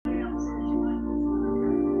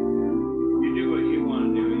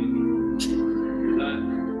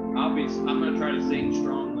try to sing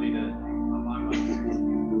strongly to align my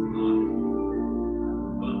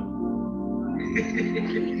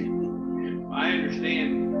I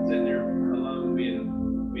understand sitting there alone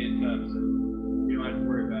being tough, so you don't have to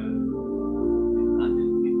worry about it.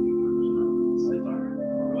 That's all right.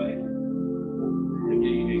 Wait. Okay,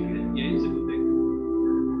 you didn't get it. Simple thing.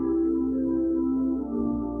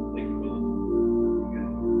 Thank you, Will. Okay.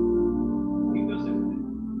 You can go simple thing.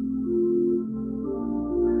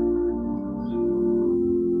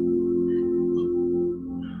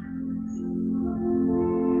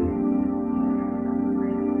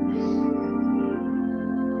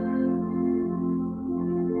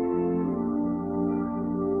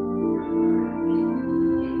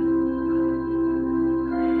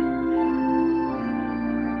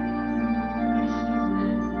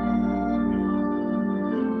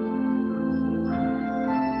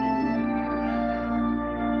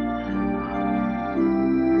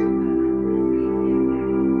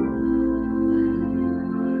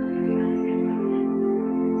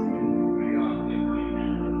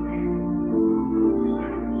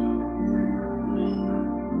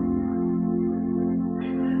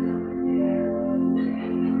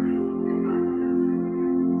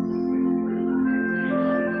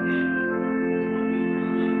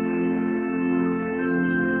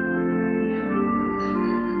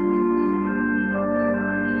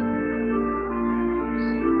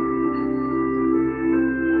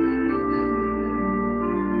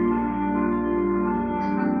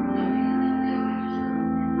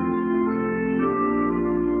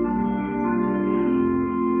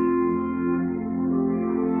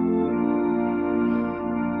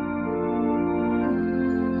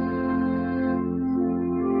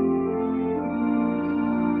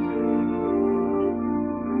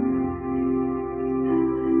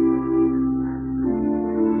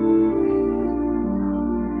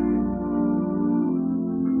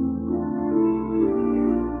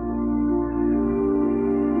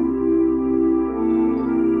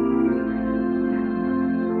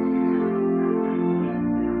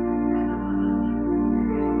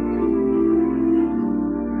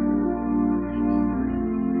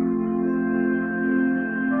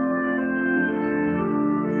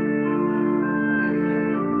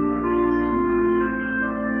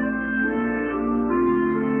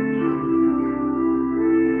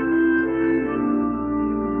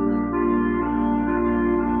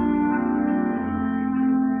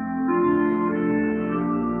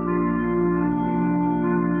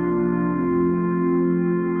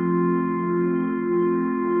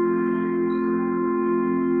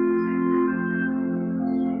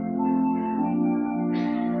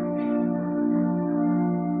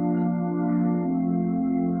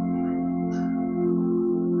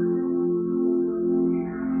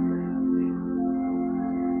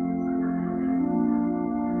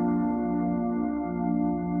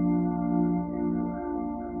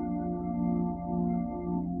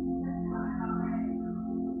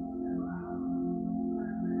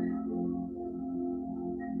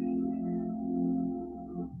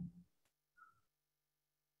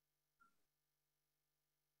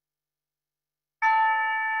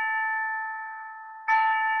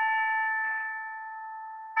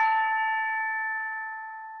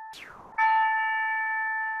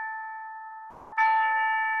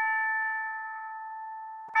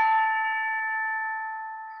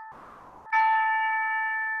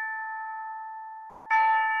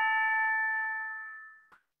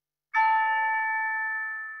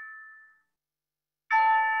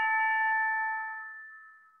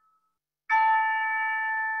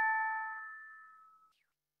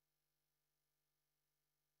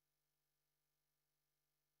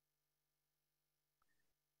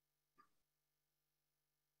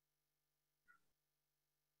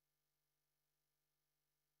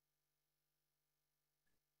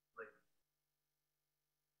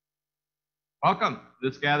 Welcome to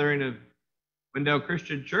this gathering of Wendell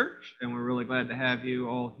Christian Church, and we're really glad to have you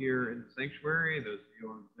all here in the sanctuary. Those of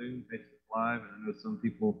you on Zoom, Facebook Live, and I know some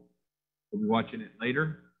people will be watching it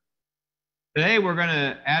later. Today we're going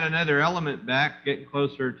to add another element back, getting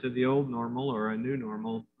closer to the old normal or a new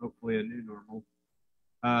normal, hopefully a new normal.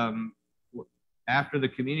 After the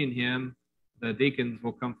communion hymn, the deacons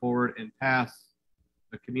will come forward and pass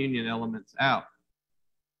the communion elements out.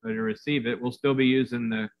 So to receive it, we'll still be using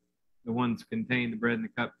the ones contain the bread and the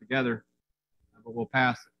cup together, but we'll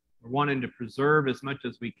pass it. We're wanting to preserve as much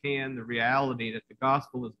as we can the reality that the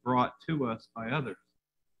gospel is brought to us by others.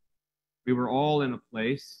 We were all in a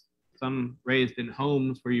place, some raised in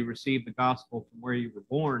homes where you received the gospel from where you were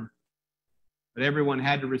born, but everyone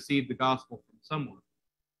had to receive the gospel from someone.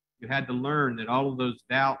 You had to learn that all of those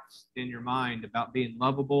doubts in your mind about being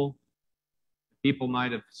lovable, people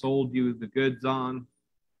might have sold you the goods on,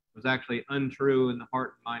 was actually untrue in the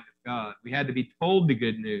heart and mind of God. We had to be told the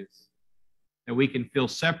good news that we can feel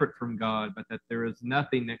separate from God, but that there is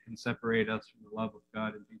nothing that can separate us from the love of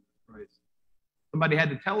God in Jesus Christ. Somebody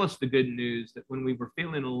had to tell us the good news that when we were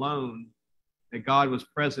feeling alone, that God was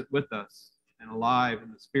present with us and alive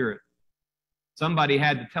in the Spirit. Somebody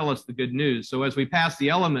had to tell us the good news. So as we pass the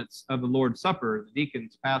elements of the Lord's Supper, the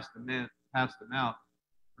deacons passed them out.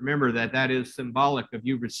 Remember that that is symbolic of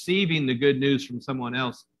you receiving the good news from someone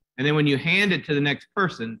else. And then when you hand it to the next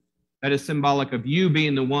person, that is symbolic of you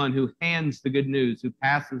being the one who hands the good news, who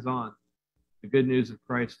passes on the good news of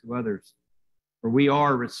Christ to others. For we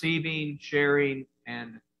are receiving, sharing,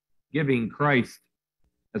 and giving Christ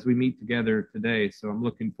as we meet together today. So I'm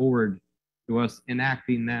looking forward to us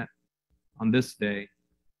enacting that on this day.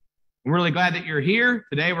 I'm really glad that you're here.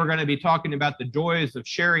 Today we're going to be talking about the joys of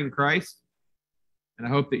sharing Christ. And I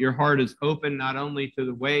hope that your heart is open not only to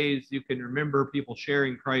the ways you can remember people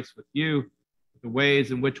sharing Christ with you, but the ways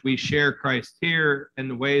in which we share Christ here, and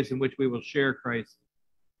the ways in which we will share Christ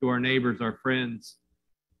to our neighbors, our friends,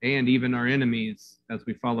 and even our enemies as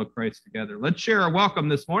we follow Christ together. Let's share our welcome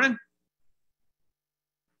this morning.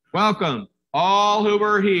 Welcome, all who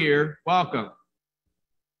are here. Welcome.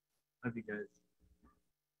 Love you guys.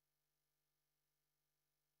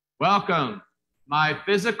 Welcome, my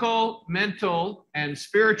physical, mental, and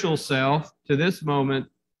spiritual self to this moment.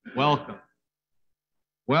 Welcome.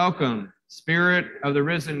 Welcome, Spirit of the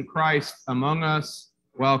risen Christ among us.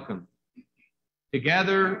 Welcome.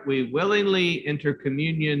 Together, we willingly enter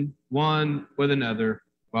communion one with another.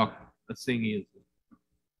 Welcome. Let's sing easily.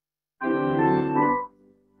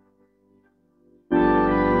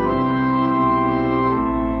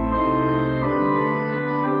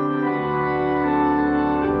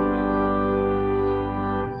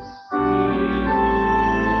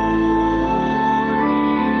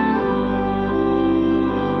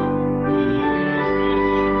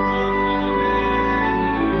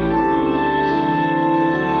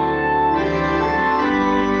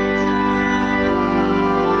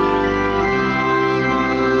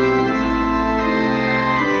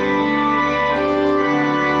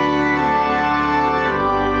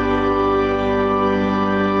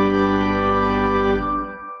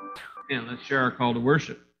 Share our call to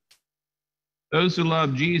worship. Those who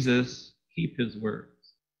love Jesus keep his words.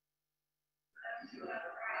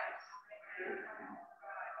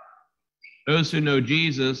 Those who know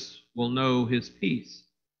Jesus will know his peace.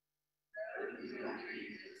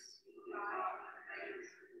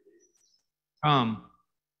 Come,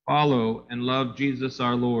 follow and love Jesus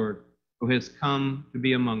our Lord, who has come to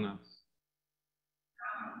be among us.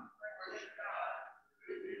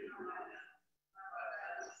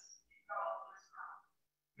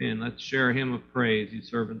 And let's share a hymn of praise, you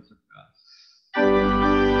servants of God.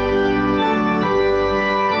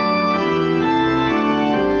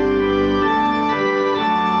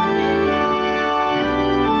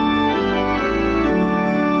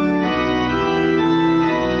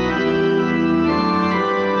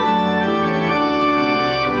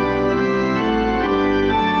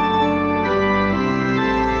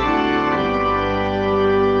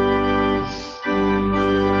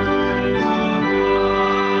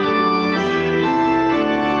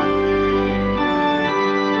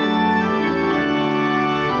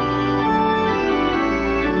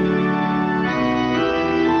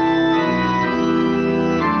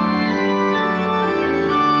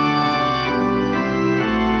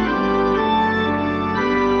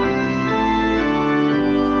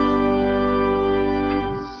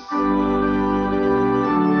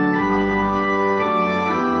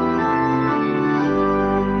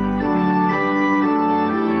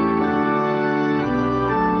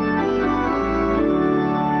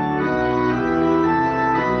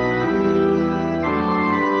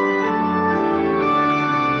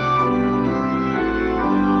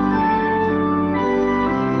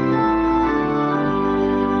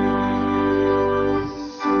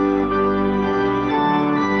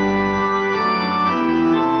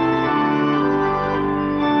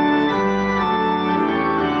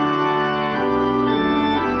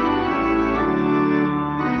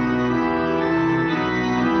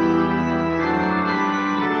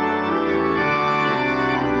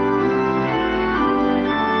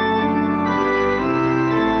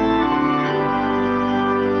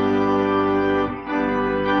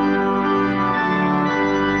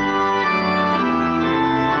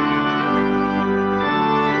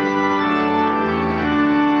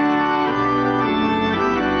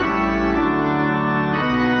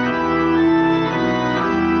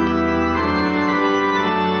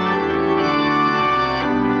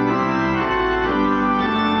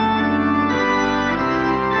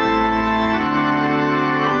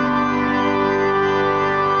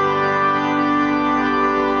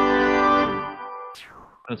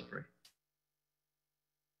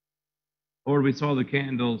 Lord, we saw the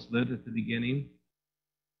candles lit at the beginning.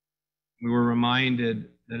 We were reminded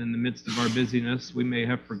that in the midst of our busyness, we may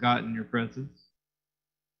have forgotten your presence.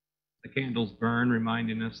 The candles burn,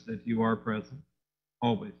 reminding us that you are present,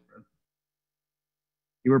 always present.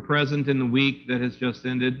 You were present in the week that has just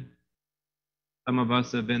ended. Some of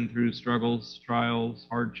us have been through struggles, trials,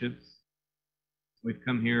 hardships. We've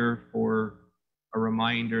come here for a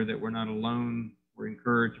reminder that we're not alone, for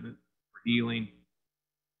encouragement, for healing,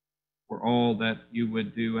 for all that you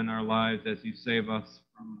would do in our lives as you save us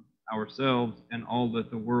from ourselves and all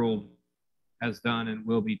that the world has done and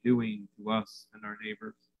will be doing to us and our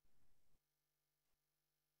neighbors.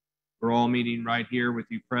 We're all meeting right here with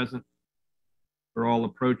you present. We're all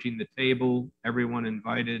approaching the table, everyone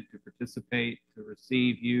invited to participate, to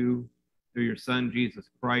receive you through your Son, Jesus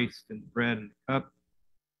Christ, in the bread and the cup.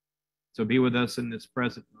 So be with us in this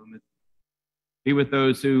present moment. Be with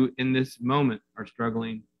those who in this moment are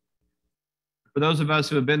struggling. For those of us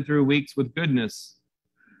who have been through weeks with goodness,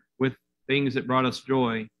 with things that brought us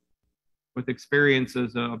joy, with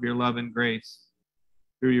experiences of your love and grace,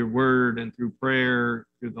 through your word and through prayer,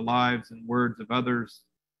 through the lives and words of others,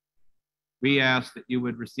 we ask that you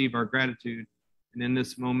would receive our gratitude and in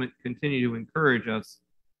this moment continue to encourage us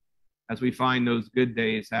as we find those good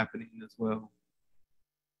days happening as well.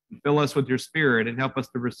 And fill us with your spirit and help us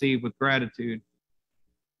to receive with gratitude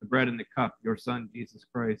the bread and the cup, your Son, Jesus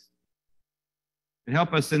Christ. And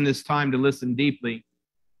help us in this time to listen deeply,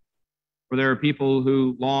 for there are people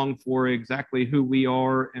who long for exactly who we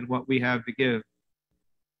are and what we have to give.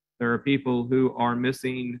 There are people who are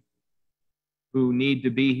missing, who need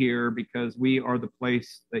to be here because we are the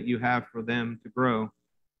place that you have for them to grow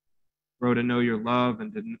to know your love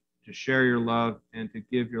and to share your love and to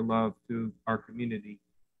give your love to our community.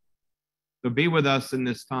 So be with us in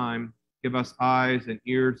this time. Give us eyes and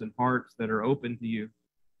ears and hearts that are open to you.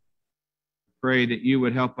 Pray that you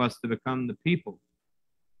would help us to become the people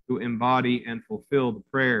who embody and fulfill the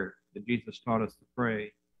prayer that Jesus taught us to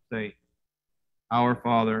pray. Say, Our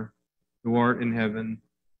Father, who art in heaven,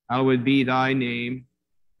 hallowed be thy name.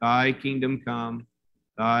 Thy kingdom come,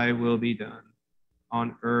 thy will be done,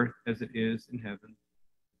 on earth as it is in heaven.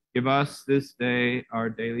 Give us this day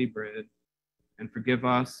our daily bread, and forgive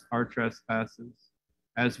us our trespasses,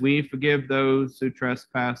 as we forgive those who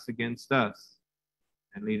trespass against us.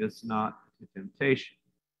 And lead us not into temptation,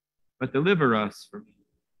 but deliver us from evil.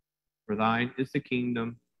 For thine is the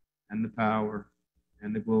kingdom, and the power,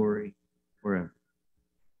 and the glory forever.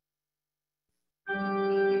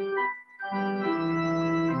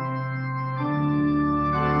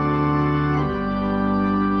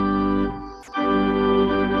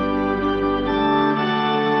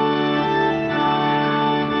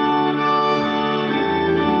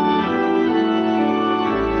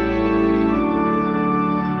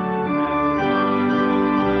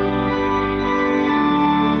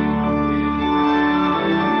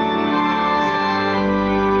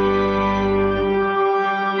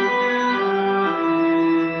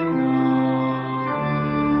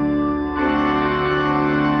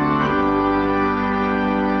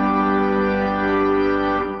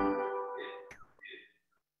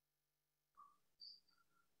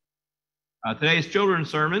 Today's children's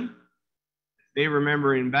sermon, they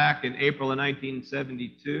remembering back in April of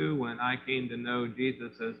 1972 when I came to know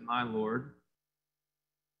Jesus as my Lord.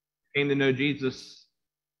 I came to know Jesus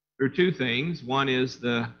through two things. One is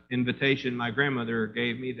the invitation my grandmother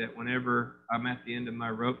gave me that whenever I'm at the end of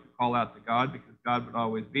my rope to call out to God, because God would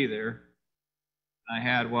always be there. I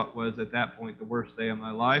had what was at that point the worst day of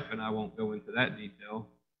my life, and I won't go into that detail.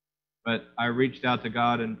 But I reached out to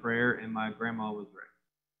God in prayer, and my grandma was ready.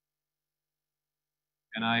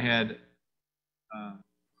 And I had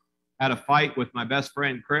a fight with my best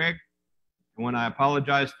friend, Craig. And when I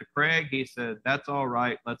apologized to Craig, he said, "That's all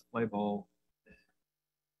right, let's play ball."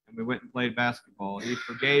 And we went and played basketball. He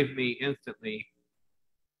forgave me instantly.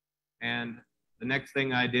 And the next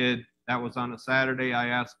thing I did, that was on a Saturday, I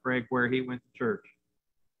asked Craig where he went to church.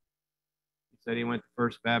 He said he went to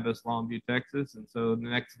First Baptist, Longview, Texas. And so the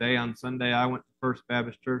next day on Sunday, I went to First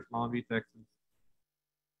Baptist Church, Longview, Texas,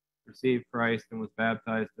 received Christ, and was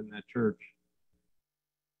baptized in that church.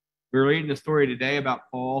 We were reading a story today about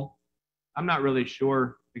Paul. I'm not really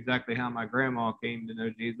sure exactly how my grandma came to know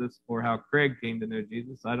Jesus or how Craig came to know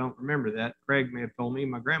Jesus. I don't remember that. Craig may have told me.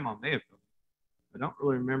 My grandma may have told me. I don't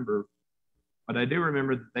really remember. But I do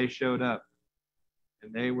remember that they showed up,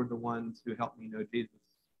 and they were the ones who helped me know Jesus.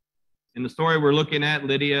 In the story we're looking at,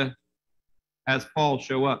 Lydia has Paul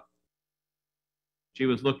show up. She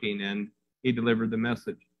was looking, and he delivered the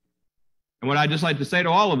message. And what I'd just like to say to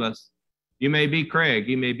all of us, you may be Craig,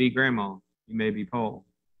 you may be Grandma, you may be Paul.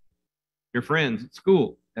 Your friends at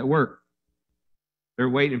school, at work, they're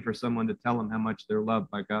waiting for someone to tell them how much they're loved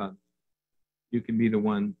by God. You can be the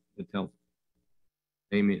one that tells them.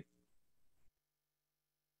 Amen.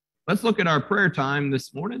 Let's look at our prayer time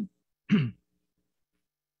this morning.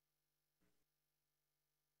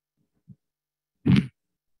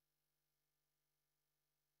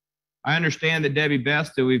 I understand that Debbie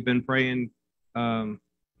Best, who we've been praying coming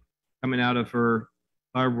out of her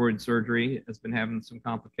thyroid surgery, has been having some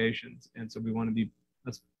complications. And so we want to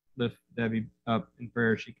let's lift Debbie up in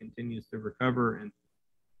prayer. She continues to recover and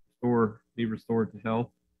be restored to health.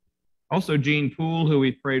 Also, Jean Poole, who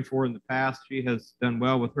we prayed for in the past, she has done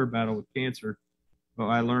well with her battle with cancer. But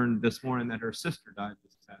I learned this morning that her sister died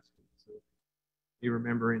this past week. So be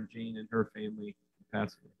remembering Jean and her family, the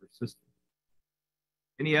passing of her sister.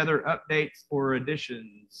 Any other updates or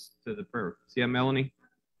additions to the prayer? See, Melanie?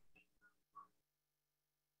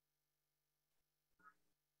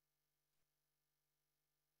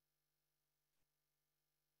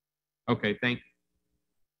 Okay, thank you.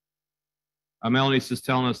 Melanie's just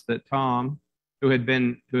telling us that Tom, who has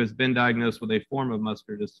been diagnosed with a form of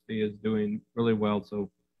muscular dystrophy, is doing really well.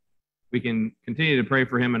 So we can continue to pray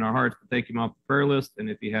for him in our hearts, but take him off the prayer list.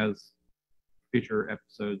 And if he has future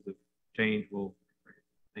episodes of change, we'll pray.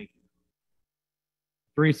 Thank you.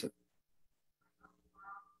 Teresa.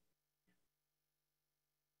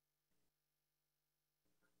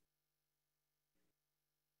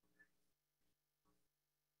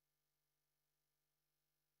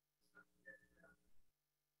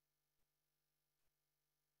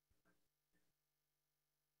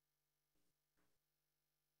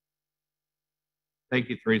 Thank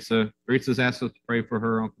you, Teresa. Teresa's asked us to pray for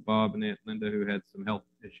her Uncle Bob and Aunt Linda, who had some health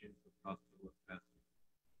issues with the hospital this past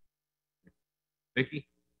week. Vicki?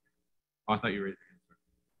 Oh, I thought you raised your hand.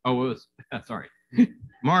 Oh, it was. Sorry.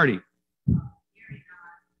 Marty.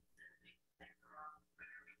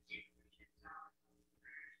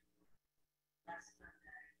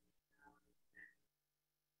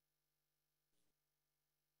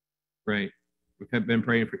 Great. We've been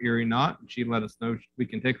praying for Erie Knott, and she let us know we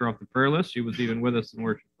can take her off the prayer list. She was even with us in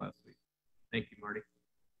worship last week. Thank you, Marty.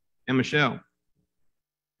 And Michelle.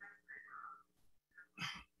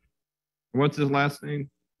 What's his last name?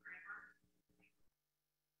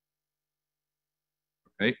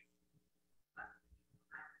 Okay.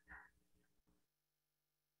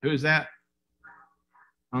 Who's that?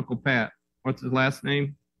 Uncle Pat. What's his last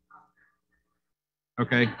name?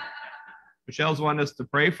 Okay. Michelle's wanting us to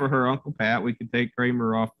pray for her Uncle Pat. We can take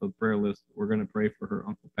Kramer off the prayer list. We're going to pray for her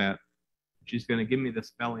Uncle Pat. She's going to give me the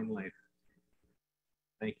spelling later.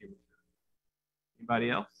 Thank you. Anybody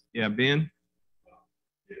else? Yeah, Ben?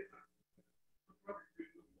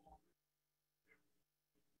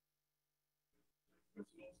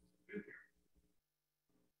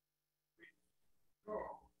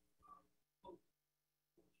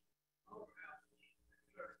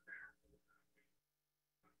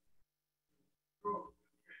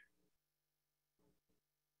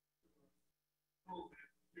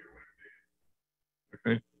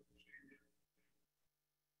 Okay.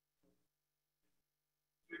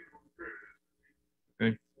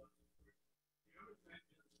 Okay.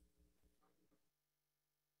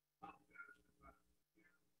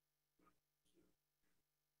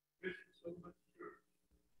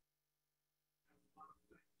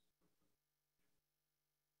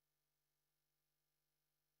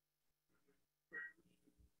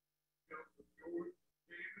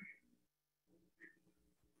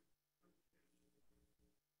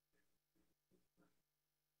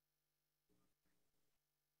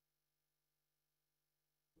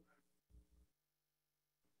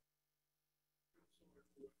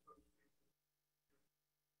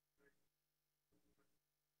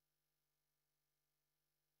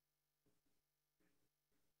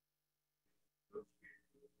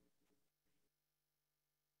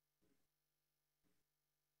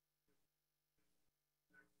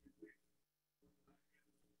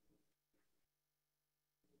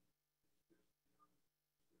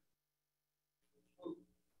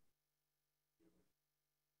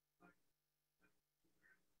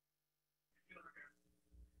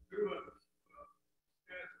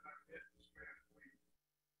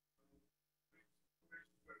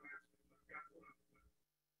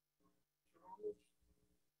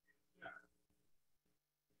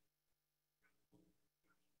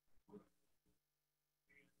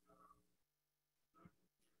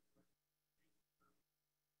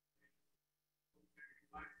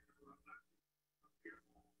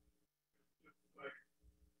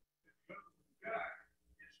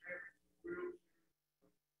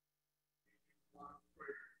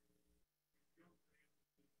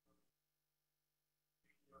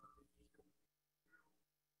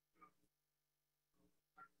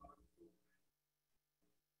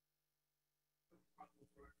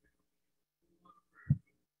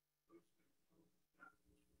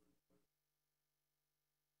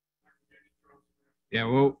 Yeah,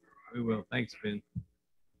 well, we will. Thanks, Ben.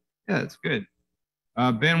 Yeah, that's good.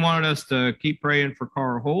 Ben wanted us to keep praying for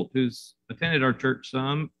Carl Holt, who's attended our church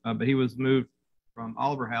some, but he was moved from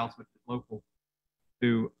Oliver House, which is local,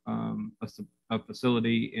 to a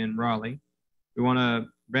facility in Raleigh.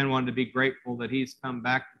 Ben wanted to be grateful that he's come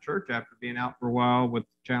back to church after being out for a while with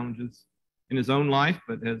challenges in his own life,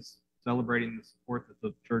 but is celebrating the support that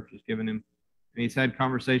the church has given him. And he's had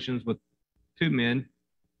conversations with two men,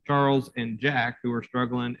 Charles and Jack, who are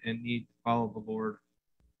struggling and need to follow the Lord.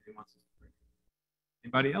 He wants us to pray.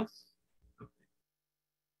 Anybody else? Okay.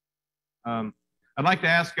 I'd like to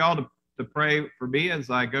ask y'all to pray for me as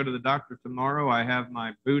I go to the doctor tomorrow. I have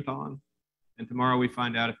my boot on, and tomorrow we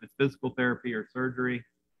find out if it's physical therapy or surgery.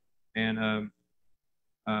 And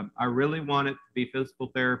I really want it to be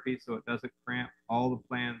physical therapy so it doesn't cramp all the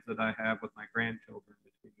plans that I have with my grandchildren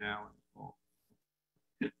between now and the fall.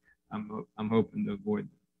 I'm hoping to avoid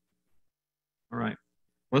that. All right.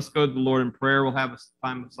 Let's go to the Lord in prayer. We'll have a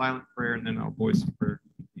time of silent prayer, and then I'll voice a prayer.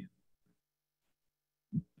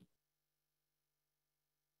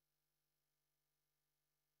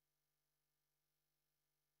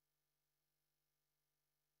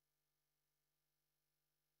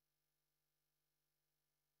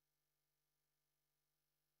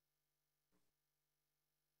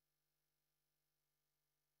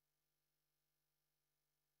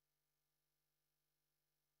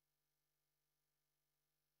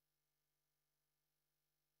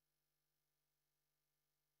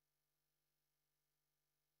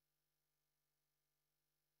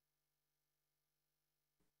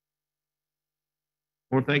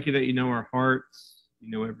 Lord, thank you that you know our hearts.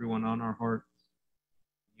 You know everyone on our hearts.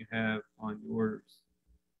 You have on yours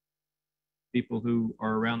people who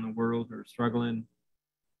are around the world who are struggling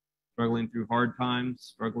through hard times,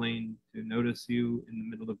 struggling to notice you in the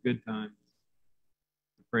middle of good times.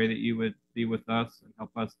 I pray that you would be with us and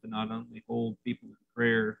help us to not only hold people in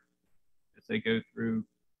prayer as they go through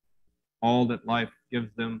all that life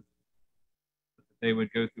gives them, but that they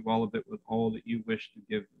would go through all of it with all that you wish to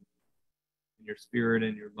give them in your spirit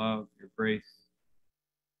and your love, your grace,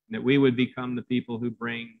 and that we would become the people who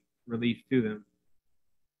bring relief to them.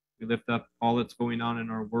 We lift up all that's going on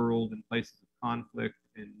in our world in places of conflict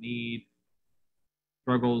and need,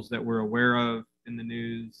 struggles that we're aware of in the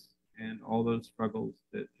news, and all those struggles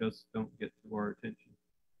that just don't get to our attention.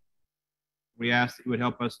 We ask that you would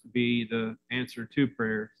help us to be the answer to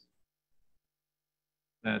prayers,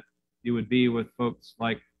 that you would be with folks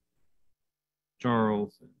like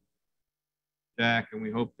Charles and Jack, and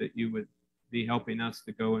we hope that you would be helping us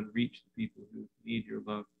to go and reach the people who need your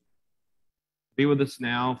love. Be with us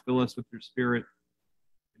now, fill us with your spirit,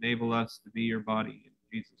 enable us to be your body in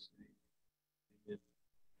Jesus' name. Amen.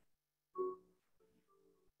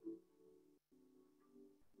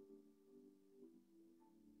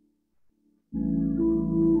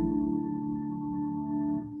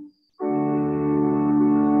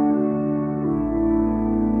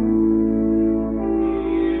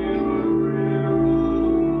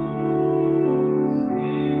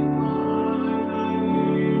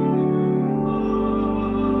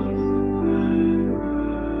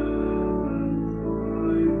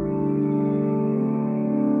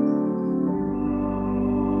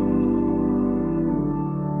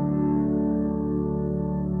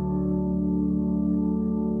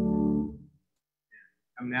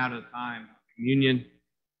 Coming out of the time of communion,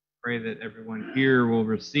 pray that everyone here will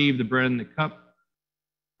receive the bread and the cup,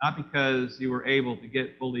 not because you were able to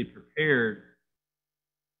get fully prepared,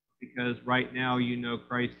 because right now you know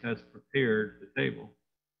Christ has prepared the table.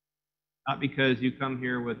 Not because you come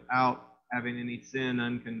here without having any sin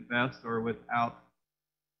unconfessed or without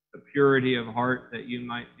the purity of heart that you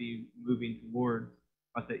might be moving towards,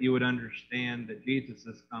 but that you would understand that Jesus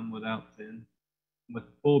has come without sin, with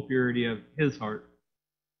the full purity of his heart.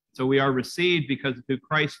 So we are received because of who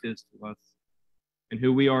Christ is to us and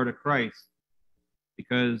who we are to Christ.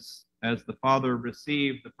 Because as the Father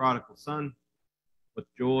received the prodigal son with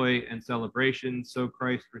joy and celebration, so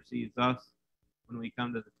Christ receives us when we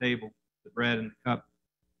come to the table, the bread and the cup,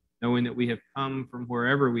 knowing that we have come from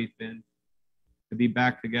wherever we've been to be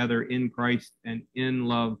back together in Christ and in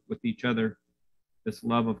love with each other, this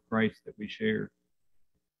love of Christ that we share.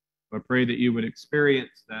 So I pray that you would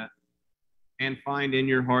experience that and find in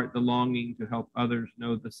your heart the longing to help others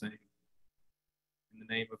know the same. In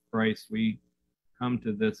the name of Christ, we come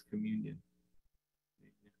to this communion.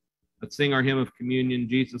 Amen. Let's sing our hymn of communion.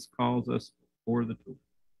 Jesus calls us before the door.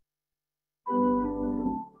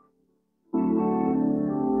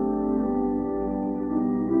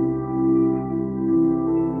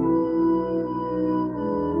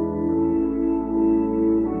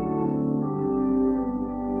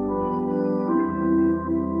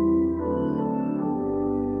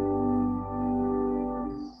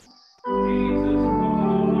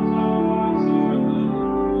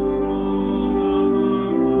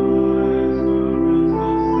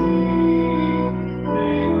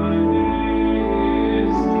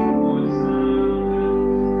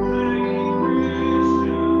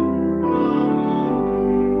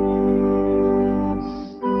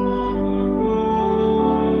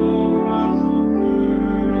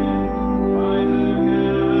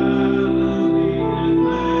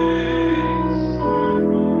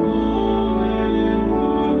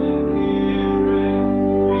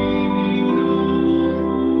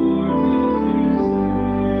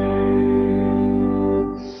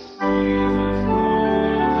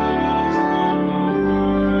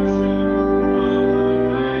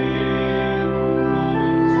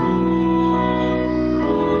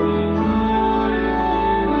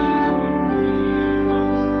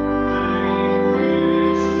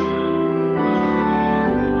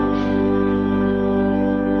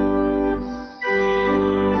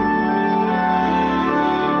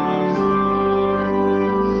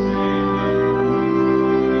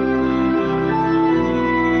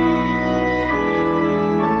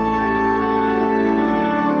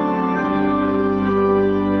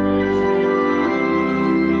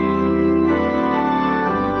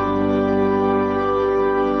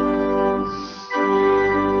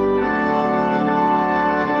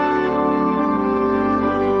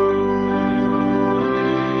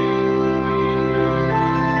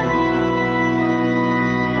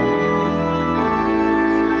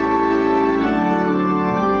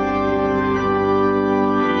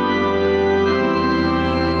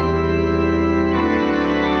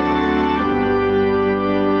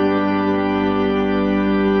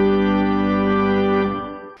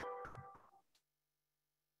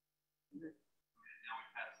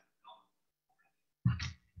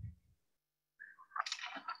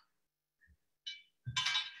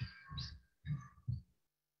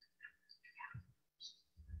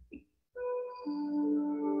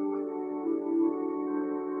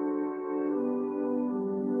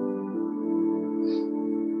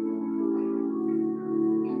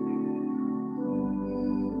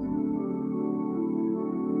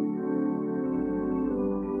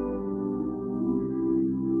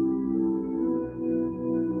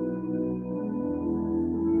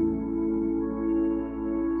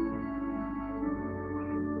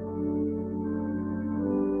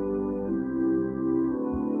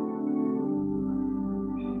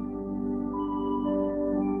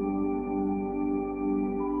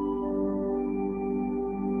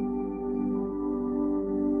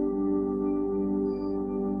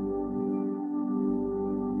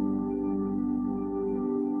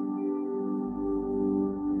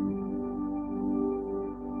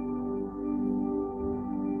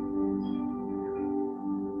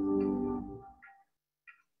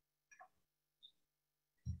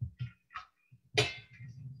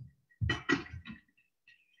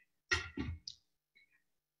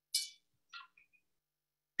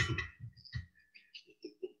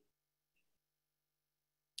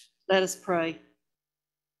 Let us pray.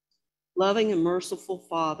 Loving and merciful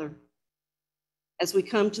Father, as we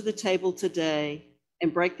come to the table today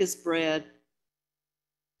and break this bread,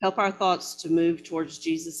 help our thoughts to move towards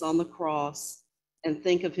Jesus on the cross and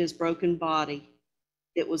think of his broken body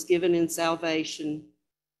that was given in salvation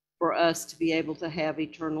for us to be able to have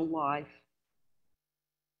eternal life.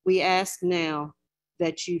 We ask now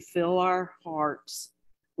that you fill our hearts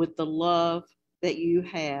with the love that you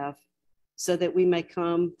have so that we may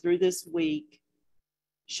come through this week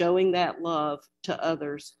showing that love to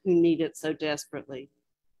others who need it so desperately.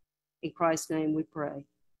 In Christ's name we pray.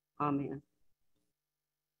 Amen.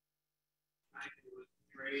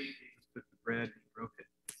 Jesus took the bread and broke it.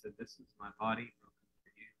 He said, "This is my body broken for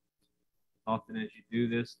you. Often as you do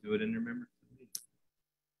this, do it in remembrance of me."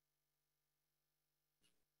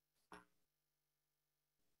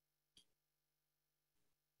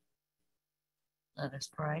 Let us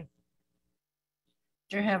pray.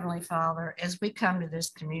 Dear Heavenly Father, as we come to this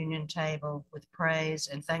communion table with praise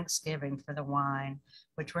and thanksgiving for the wine,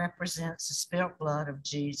 which represents the spilt blood of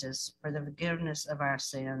Jesus for the forgiveness of our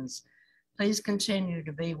sins, please continue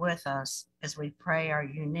to be with us as we pray our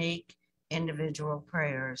unique individual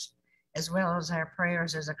prayers, as well as our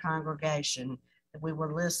prayers as a congregation, that we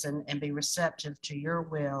will listen and be receptive to your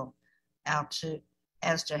will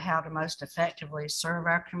as to how to most effectively serve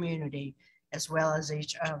our community as well as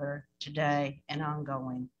each other today and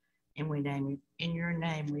ongoing. And in your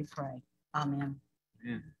name we pray. Amen.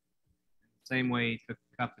 Amen. Same way he took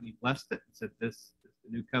the cup and he blessed it and said, "This is the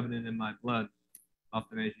new covenant in my blood.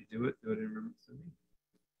 Often as you do it in remembrance of me."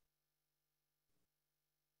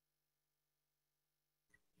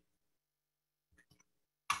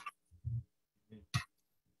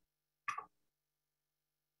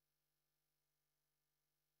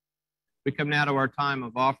 We come now to our time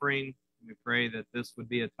of offering. We pray that this would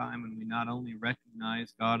be a time when we not only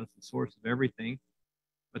recognize God as the source of everything,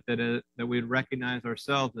 but that we'd recognize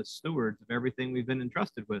ourselves as stewards of everything we've been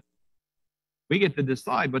entrusted with. We get to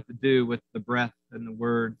decide what to do with the breath and the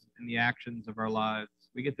words and the actions of our lives.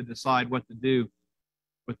 We get to decide what to do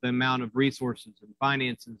with the amount of resources and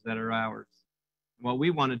finances that are ours. And what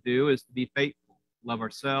we want to do is to be faithful, to love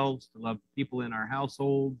ourselves, to love people in our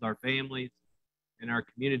households, our families, in our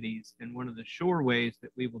communities. And one of the sure ways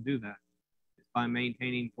that we will do that is by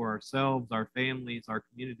maintaining for ourselves, our families, our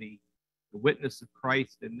community, the witness of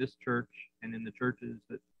Christ in this church and in the churches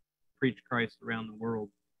that preach Christ around the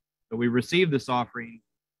world. So we receive this offering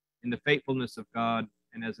in the faithfulness of God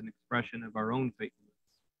and as an expression of our own faithfulness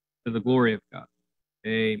to the glory of God.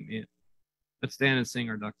 Amen. Let's stand and sing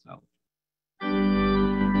our doxology.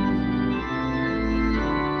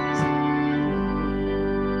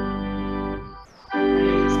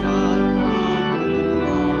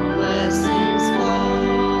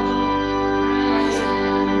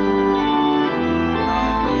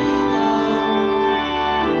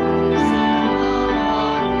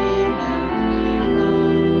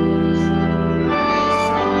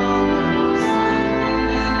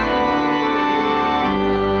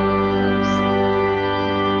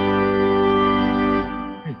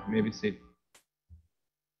 Maybe seated.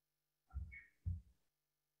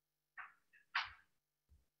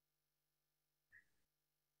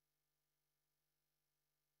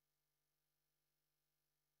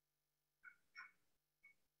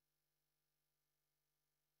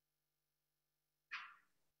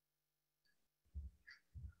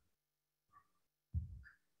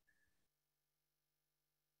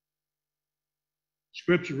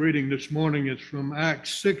 Scripture reading this morning is from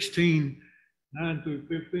Acts 16, 9 through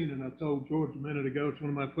 15, and I told George a minute ago it's one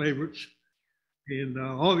of my favorites. And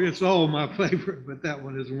it's all my favorite, but that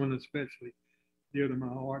one is the one especially dear to my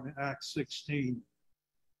heart. Acts 16,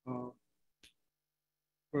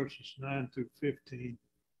 verses 9 through 15.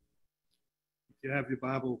 If you have your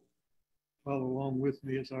Bible, follow along with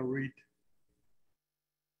me as I read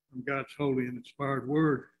from God's holy and inspired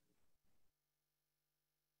word.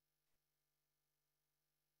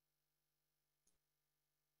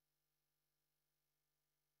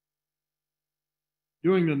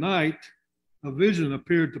 During the night, a vision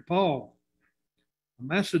appeared to Paul. A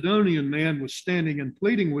Macedonian man was standing and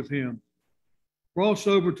pleading with him, "Cross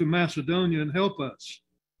over to Macedonia and help us."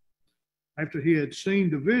 After he had seen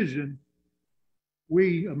the vision,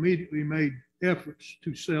 we immediately made efforts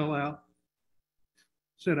to set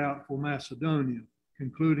out for Macedonia,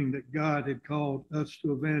 concluding that God had called us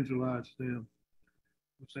to evangelize them.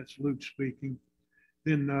 That's Luke speaking.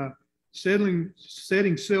 Then setting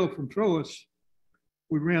sail from Troas,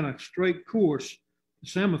 we ran a straight course to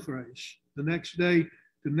Samothrace. The next day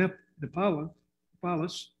to Neapolis,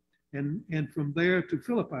 and from there to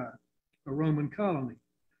Philippi, a Roman colony.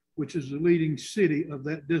 which is the leading city of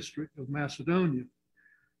that district of Macedonia.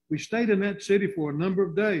 We stayed in that city for a number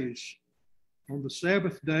of days. On the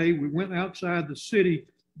Sabbath day, we went outside the city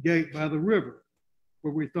gate by the river,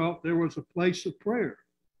 where we thought there was a place of prayer.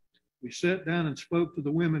 We sat down and spoke to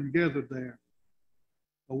the women gathered there.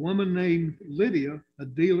 A woman named Lydia, a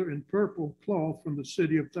dealer in purple cloth from the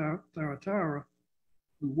city of Thyatira,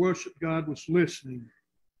 who worshiped God, was listening.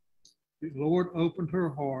 The Lord opened her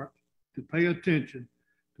heart to pay attention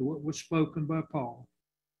to what was spoken by Paul.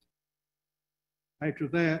 After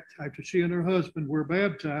that, after she and her husband were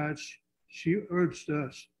baptized, she urged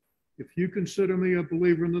us, "If you consider me a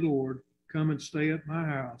believer in the Lord, come and stay at my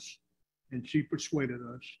house." And she persuaded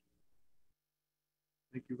us.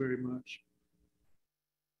 Thank you very much.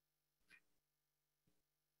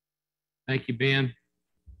 Thank you, Ben.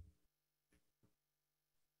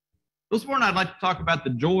 This morning, I'd like to talk about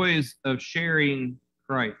the joys of sharing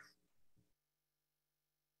Christ.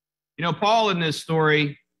 You know, Paul in this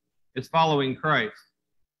story is following Christ.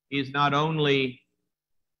 He's not only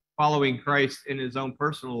following Christ in his own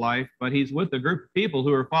personal life, but he's with a group of people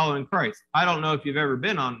who are following Christ. I don't know if you've ever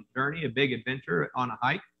been on a journey, a big adventure on a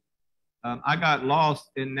hike. I got lost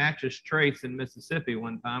in Natchez Trace in Mississippi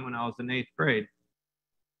one time when I was in 8th grade.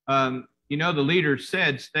 You know, the leader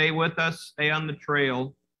said, "Stay with us, stay on the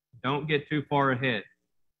trail, don't get too far ahead."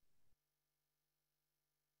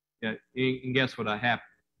 Yeah, you can guess what happened.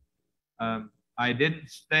 I didn't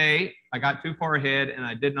stay. I got too far ahead, and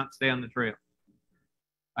I did not stay on the trail.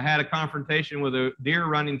 I had a confrontation with a deer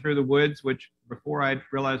running through the woods, which before I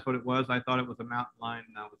realized what it was, I thought it was a mountain lion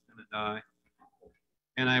and I was going to die.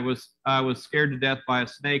 And I was scared to death by a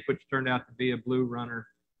snake, which turned out to be a blue runner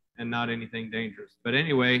and not anything dangerous. But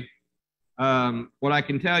anyway, what I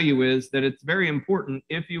can tell you is that it's very important,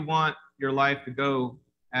 if you want your life to go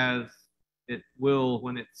as it will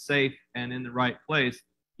when it's safe and in the right place,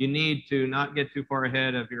 you need to not get too far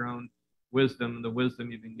ahead of your own wisdom, the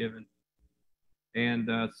wisdom you've been given, and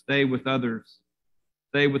stay with others.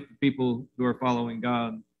 Stay with the people who are following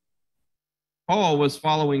God. Paul was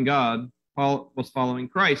following God. Paul was following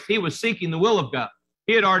Christ. He was seeking the will of God.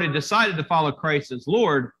 He had already decided to follow Christ as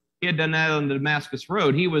Lord. He had done that on the Damascus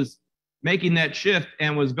Road. He was making that shift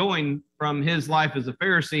and was going from his life as a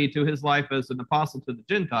Pharisee to his life as an apostle to the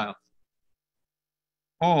Gentiles.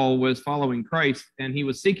 Paul was following Christ, and he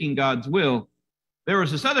was seeking God's will. There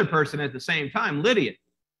was this other person at the same time, Lydia.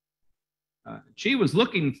 She was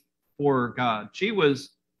looking for God. She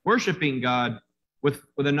was worshiping God. With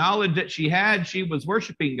the knowledge that she had, she was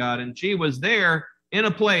worshiping God, and she was there in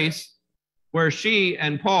a place where she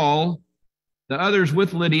and Paul, the others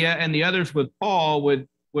with Lydia and the others with Paul,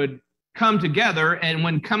 would come together, and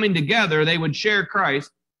when coming together, they would share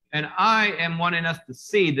Christ. And I am wanting us to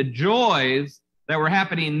see the joys that were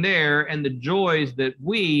happening there and the joys that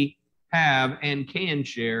we have and can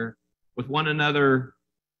share with one another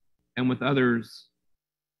and with others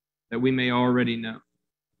that we may already know.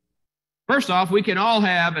 First off, we can all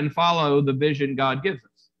have and follow the vision God gives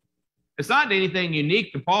us. It's not anything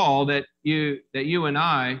unique to Paul that you and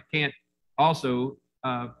I can't also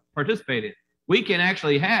participate in. We can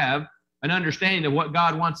actually have an understanding of what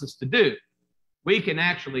God wants us to do. We can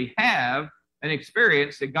actually have an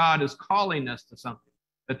experience that God is calling us to something,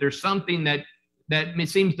 that there's something that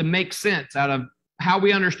seems to make sense out of how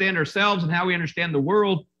we understand ourselves and how we understand the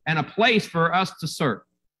world, and a place for us to serve.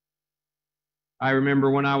 I remember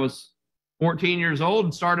when I was 14 years old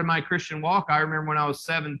and started my Christian walk. I remember when I was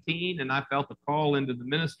 17 and I felt a call into the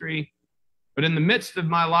ministry. But in the midst of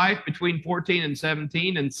my life between 14 and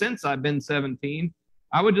 17, and since I've been 17,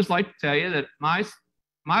 I would just like to tell you that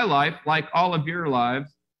my life, like all of your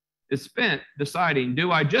lives, is spent deciding,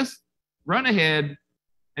 do I just run ahead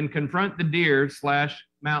and confront the deer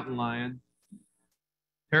 / mountain lion,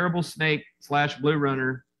 terrible snake / blue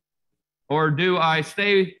runner, or do I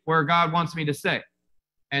stay where God wants me to stay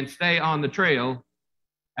and stay on the trail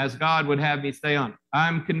as God would have me stay on it?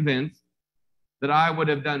 I'm convinced that I would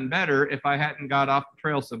have done better if I hadn't got off the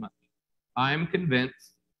trail so much. I'm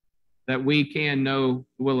convinced that we can know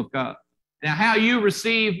the will of God. Now, how you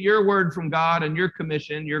receive your word from God and your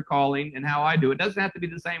commission, your calling, and how I do it doesn't have to be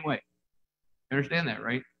the same way. You understand that,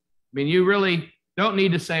 right? I mean, you really don't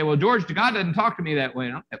need to say, well, George, God doesn't talk to me that way.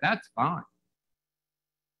 No, that's fine.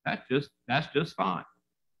 That's just fine.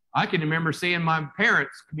 I can remember seeing my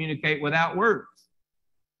parents communicate without words.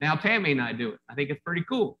 Now Tammy and I do it. I think it's pretty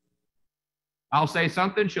cool. I'll say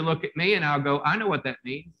something, she'll look at me, and I'll go, I know what that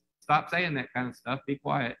means. Stop saying that kind of stuff. Be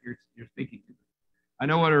quiet. You're speaking to me. I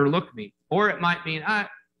know what her look means. Or it might mean,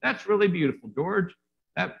 that's really beautiful, George.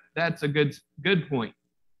 That's a good point.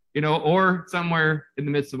 You know, or somewhere in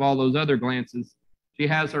the midst of all those other glances, She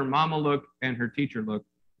has her mama look and her teacher look.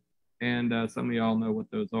 And some of y'all know what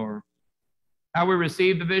those are. How we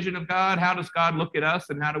receive the vision of God. How does God look at us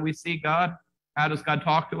and how do we see God? How does God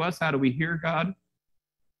talk to us? How do we hear God?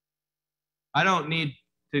 I don't need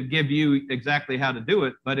to give you exactly how to do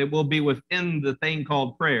it, but it will be within the thing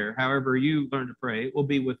called prayer. However you learn to pray, it will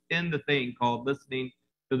be within the thing called listening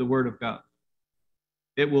to the word of God.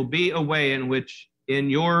 It will be a way in which in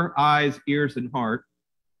your eyes, ears, and heart,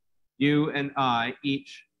 you and I,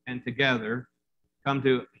 each and together, come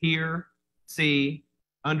to hear, see,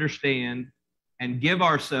 understand, and give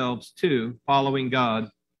ourselves to following God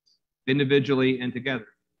individually and together.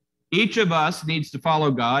 Each of us needs to follow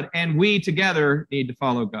God, and we together need to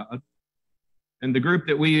follow God. And the group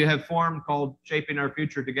that we have formed called Shaping Our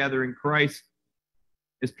Future Together in Christ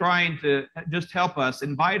is trying to just help us,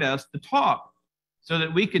 invite us to talk so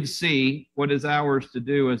that we could see what is ours to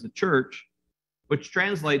do as a church, which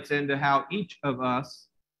translates into how each of us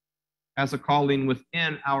has a calling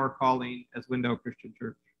within our calling as Wendell Christian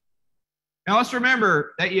Church. Now let's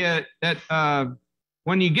remember that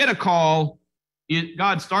when you get a call,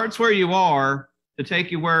 God starts where you are to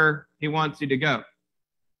take you where he wants you to go.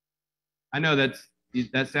 I know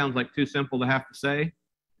that sounds like too simple to have to say,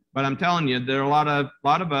 but I'm telling you, there are a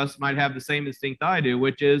lot of us might have the same instinct I do,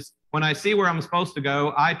 which is when I see where I'm supposed to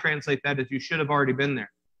go, I translate that as you should have already been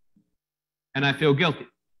there. And I feel guilty.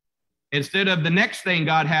 Instead of the next thing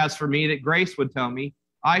God has for me that grace would tell me,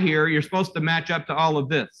 I hear you're supposed to match up to all of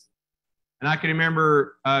this. And I can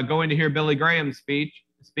remember going to hear Billy Graham speak,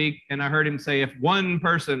 and I heard him say, if one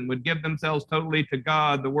person would give themselves totally to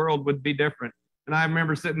God, the world would be different. And I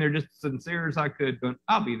remember sitting there just as sincere as I could, going,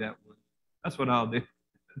 I'll be that one. That's what I'll do.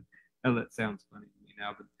 Now that sounds funny to me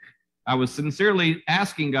now, but I was sincerely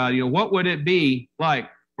asking God, what would it be like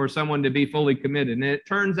for someone to be fully committed? And it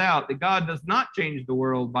turns out that God does not change the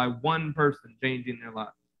world by one person changing their life.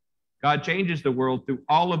 God changes the world through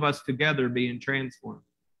all of us together being transformed.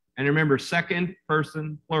 And remember, second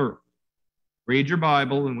person plural. Read your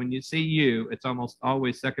Bible, and when you see you, it's almost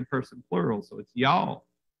always second person plural. So it's y'all.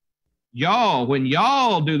 Y'all, when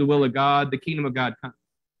y'all do the will of God, the kingdom of God comes.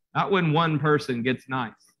 Not when one person gets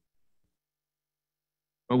nice,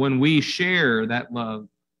 but when we share that love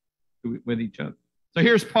with each other. So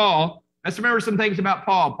here's Paul. Let's remember some things about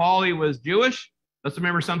Paul. Paul, he was Jewish. Let's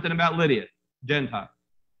remember something about Lydia, Gentile.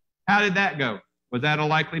 How did that go? Was that a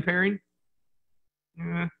likely pairing?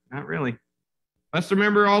 Not really. Let's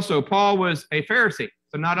remember also, Paul was a Pharisee.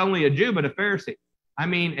 So not only a Jew, but a Pharisee. I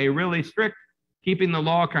mean, a really strict, keeping the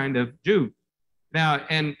law kind of Jew. Now,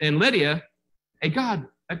 and Lydia, a God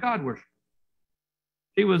worshiper.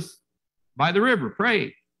 She was by the river,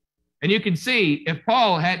 praying. And you can see if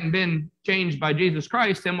Paul hadn't been changed by Jesus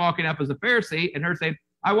Christ, him walking up as a Pharisee and her saying,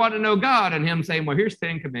 I want to know God, and him saying, well, here's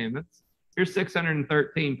 10 commandments. Here's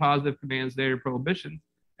 613 positive commands, negative prohibitions.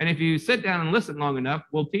 And if you sit down and listen long enough,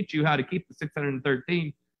 we'll teach you how to keep the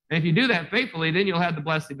 613. And if you do that faithfully, then you'll have the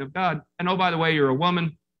blessing of God. And oh, by the way, you're a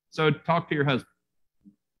woman, so talk to your husband.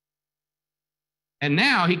 And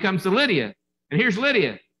now he comes to Lydia. And here's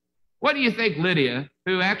Lydia. What do you think Lydia,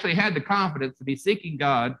 who actually had the confidence to be seeking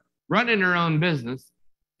God, running her own business,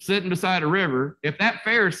 sitting beside a river, if that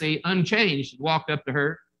Pharisee, unchanged, walked up to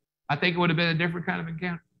her, I think it would have been a different kind of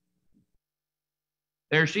encounter.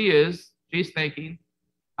 There she is. She's thinking,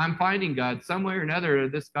 I'm finding God some way or another.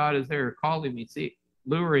 This God is there calling me,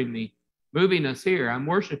 luring me, moving us here. I'm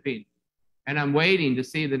worshiping, and I'm waiting to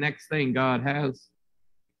see the next thing God has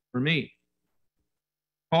for me.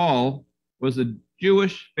 Paul was a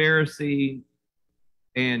Jewish Pharisee,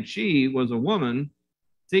 and she was a woman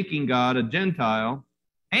seeking God, a Gentile,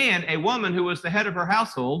 and a woman who was the head of her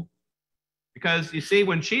household. Because you see,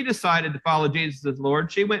 when she decided to follow Jesus as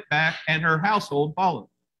Lord, she went back and her household followed.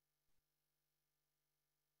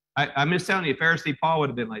 I'm just telling you, Pharisee Paul would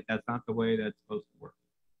have been like, that's not the way that's supposed to work.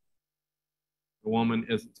 The woman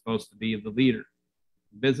isn't supposed to be the leader,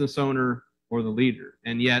 the business owner, or the leader.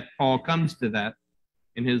 And yet Paul comes to that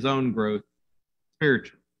in his own growth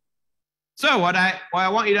spiritually. So what I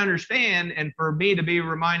want you to understand, and for me to be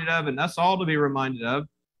reminded of, and us all to be reminded of,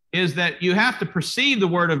 is that you have to perceive the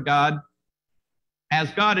word of God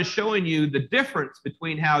as God is showing you the difference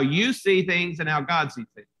between how you see things and how God sees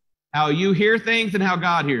things. How you hear things and how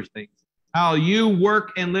God hears things. How you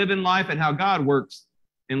work and live in life and how God works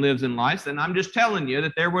and lives in life. And I'm just telling you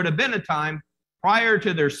that there would have been a time prior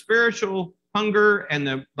to their spiritual hunger and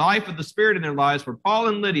the life of the Spirit in their lives where Paul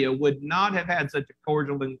and Lydia would not have had such a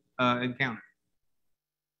cordial encounter.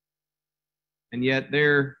 And yet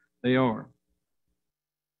there they are.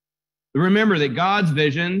 Remember that God's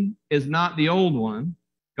vision is not the old one.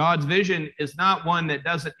 God's vision is not one that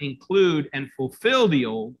doesn't include and fulfill the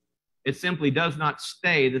old. It simply does not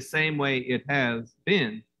stay the same way it has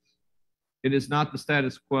been. It is not the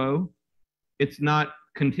status quo. It's not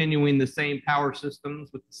continuing the same power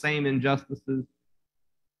systems with the same injustices.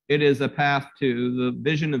 It is a path to, the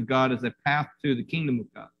vision of God is a path to the kingdom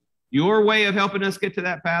of God. Your way of helping us get to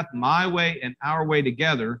that path, my way and our way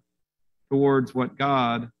together towards what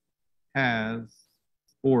God has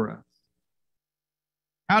for us.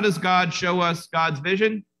 How does God show us God's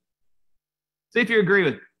vision? See if you agree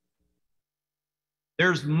with me.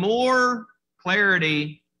 There's more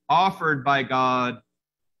clarity offered by God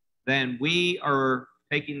than we are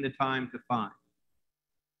taking the time to find.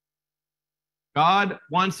 God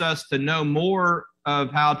wants us to know more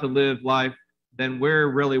of how to live life than we're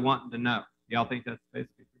really wanting to know. Y'all think that's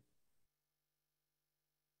basically true?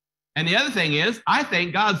 And the other thing is, I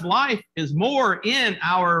think God's life is more in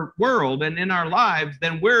our world and in our lives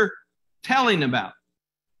than we're telling about.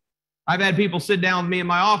 I've had people sit down with me in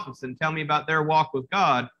my office and tell me about their walk with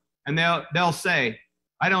God, and they'll say,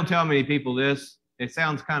 I don't tell many people this. It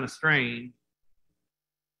sounds kind of strange,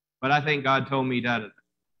 but I think God told me that.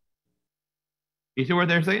 You see what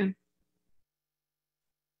they're saying?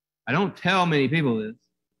 I don't tell many people this.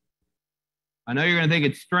 I know you're going to think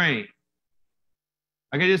it's strange.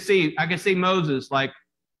 I can see Moses, like,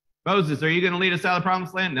 Moses, are you going to lead us out of the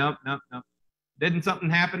promised land? Nope. Didn't something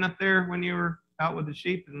happen up there when you were out with the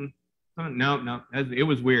sheep? And something? No. It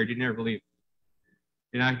was weird. You'd never believe it.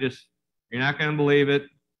 You're not going to believe it.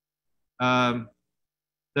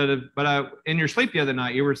 In your sleep the other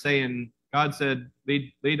night, you were saying, God said,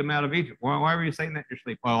 lead them out of Egypt. Why were you saying that in your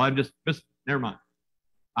sleep? Well, I'm just never mind.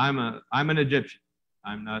 I'm an Egyptian.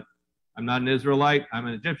 I'm not an Israelite. I'm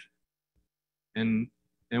an Egyptian.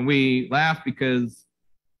 And we laugh because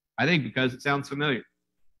it sounds familiar.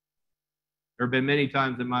 There have been many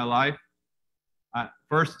times in my life.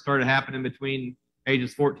 First, it started happening between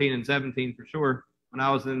ages 14 and 17 for sure, when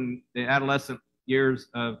I was in the adolescent years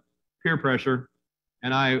of peer pressure,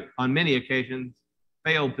 and I, on many occasions,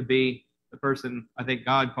 failed to be the person I think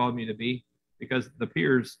God called me to be, because the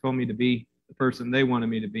peers told me to be the person they wanted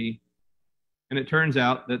me to be. And it turns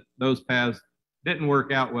out that those paths didn't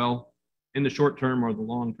work out well in the short term or the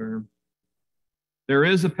long term. There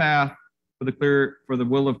is a path for the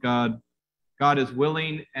will of God. God is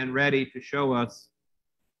willing and ready to show us,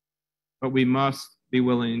 but we must be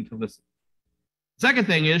willing to listen. Second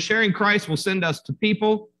thing is, sharing Christ will send us to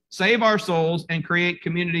people, save our souls, and create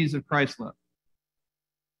communities of Christ's love.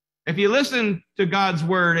 If you listen to God's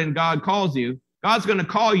word and God calls you, God's going to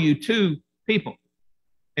call you to people.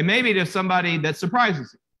 And maybe to somebody that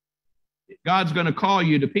surprises you. God's going to call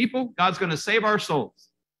you to people. God's going to save our souls.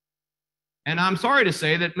 And I'm sorry to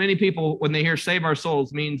say that many people, when they hear save our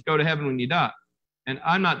souls, means go to heaven when you die. And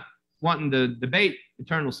I'm not wanting to debate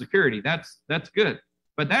eternal security. That's good.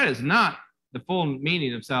 But that is not the full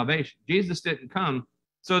meaning of salvation. Jesus didn't come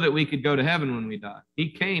so that we could go to heaven when we die. He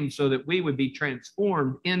came so that we would be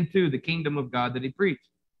transformed into the kingdom of God that he preached.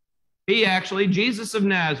 Jesus of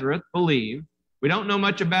Nazareth, believed. We don't know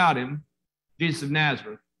much about him, Jesus of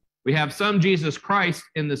Nazareth. We have some Jesus Christ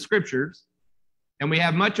in the scriptures, and we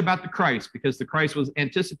have much about the Christ, because the Christ was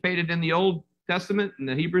anticipated in the Old Testament, in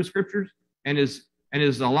the Hebrew scriptures, and is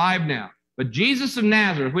alive now. But Jesus of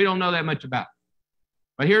Nazareth, we don't know that much about.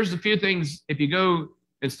 But here's a few things. If you go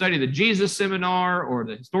and study the Jesus Seminar or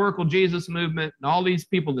the Historical Jesus Movement and all these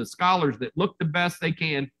people, the scholars that look the best they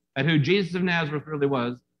can at who Jesus of Nazareth really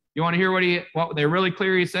was, you want to hear what they're really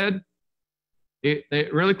clear he said? They're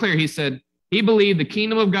really clear. He said he believed the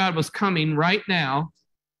kingdom of God was coming right now,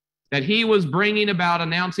 that he was bringing about,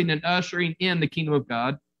 announcing and ushering in the kingdom of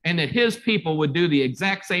God, and that his people would do the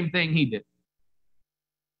exact same thing he did.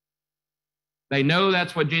 They know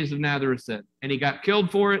that's what Jesus of Nazareth said. And he got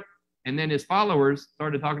killed for it. And then his followers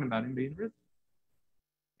started talking about him being risen.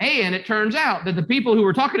 And it turns out that the people who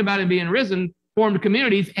were talking about him being risen formed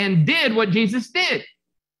communities and did what Jesus did.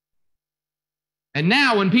 And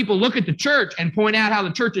now when people look at the church and point out how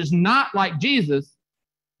the church is not like Jesus,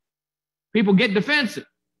 people get defensive.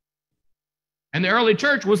 And the early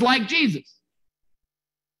church was like Jesus.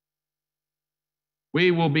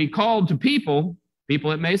 We will be called to people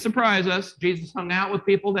that may surprise us. Jesus hung out with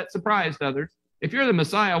people that surprised others. If you're the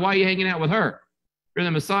Messiah, why are you hanging out with her? If you're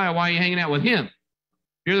the Messiah, why are you hanging out with him? If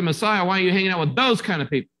you're the Messiah, why are you hanging out with those kind of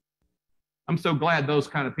people? I'm so glad those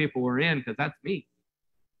kind of people were in, because that's me.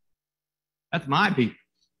 That's my people,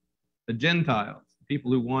 the Gentiles, the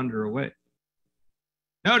people who wander away.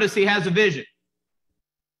 Notice he has a vision.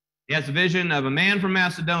 He has a vision of a man from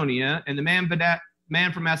Macedonia, and the man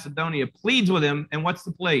from Macedonia pleads with him. And what's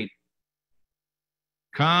the plea?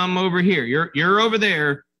 Come over here. You're over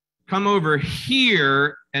there. Come over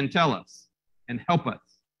here and tell us and help us.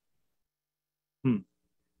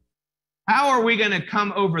 How are we going to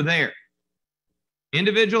come over there?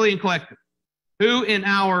 Individually and collectively. Who in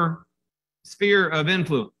our sphere of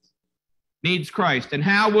influence needs Christ? And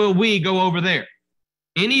how will we go over there?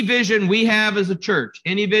 Any vision we have as a church,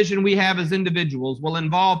 any vision we have as individuals will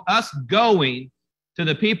involve us going to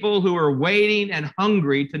the people who are waiting and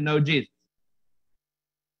hungry to know Jesus.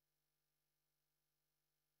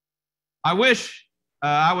 I wish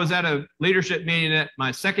I was at a leadership meeting at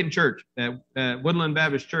my second church, at Woodland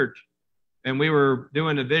Baptist Church, and we were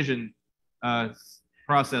doing a vision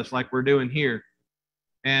process like we're doing here.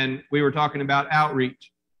 And we were talking about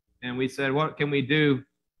outreach. And we said, what can we do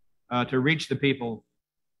to reach the people?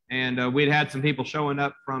 And we'd had some people showing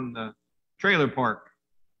up from the trailer park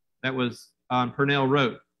that was on Purnell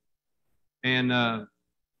Road. And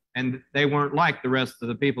they weren't like the rest of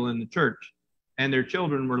the people in the church. And their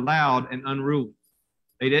children were loud and unruly.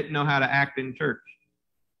 They didn't know how to act in church.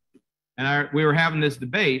 And we were having this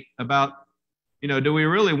debate about, do we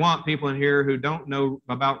really want people in here who don't know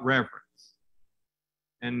about reverence?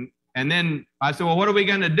 And then I said, well, what are we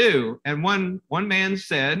going to do? And one man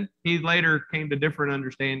said, he later came to different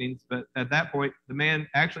understandings, but at that point, the man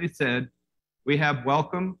actually said, we have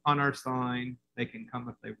welcome on our sign. They can come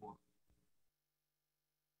if they want.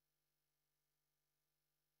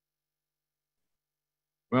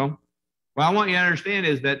 Well, what I want you to understand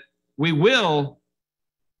is that we will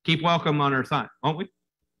keep welcome on our sign, won't we?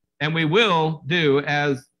 And we will do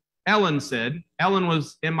as Ellen said. Ellen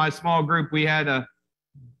was in my small group. We had a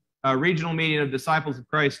regional meeting of Disciples of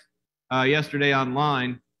Christ yesterday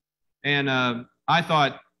online, and I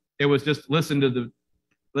thought it was just listen to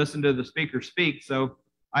the speaker speak. So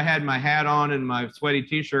I had my hat on and my sweaty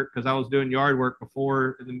T-shirt because I was doing yard work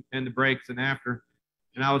before and the breaks and after,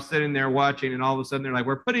 and I was sitting there watching, and all of a sudden they're like,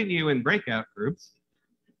 "We're putting you in breakout groups,"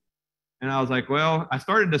 and I was like, "Well," I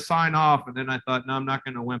started to sign off, and then I thought, "No, I'm not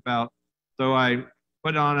going to wimp out." So I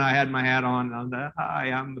put on. I had my hat on. And I was like,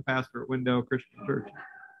 "Hi, I'm the pastor at Window Christian Church.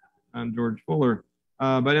 I'm George Fuller."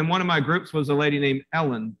 But in one of my groups was a lady named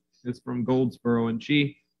Ellen, who's from Goldsboro, and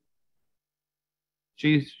she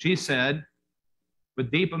said,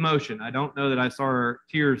 with deep emotion, I don't know that I saw her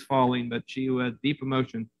tears falling, but she had deep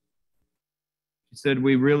emotion. She said,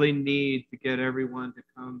 we really need to get everyone to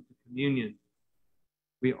come to communion.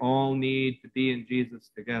 We all need to be in Jesus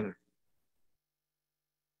together.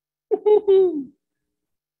 Woo-hoo-hoo.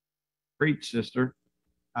 Preach, sister.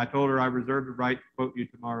 I told her I reserved the right to quote you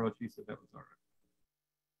tomorrow. She said that was all right.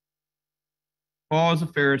 Paul is a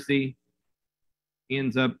Pharisee. He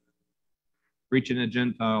ends up reaching a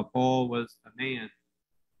Gentile. Paul was a man with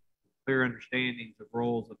clear understandings of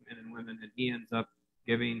roles of men and women, and he ends up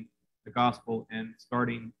giving the gospel and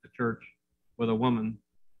starting the church with a woman.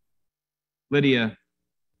 Lydia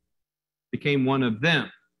became one of them.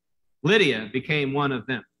 Lydia became one of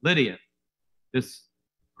them. Lydia, this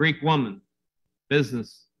Greek woman,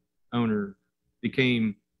 business owner,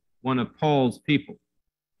 became one of Paul's people.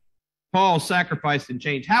 Paul sacrificed and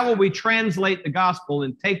changed. How will we translate the gospel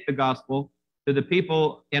and take the gospel to the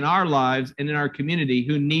people in our lives and in our community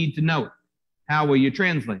who need to know it? How will you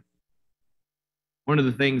translate? One of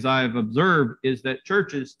the things I've observed is that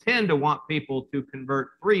churches tend to want people to convert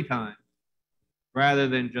 3 times rather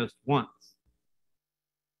than just once.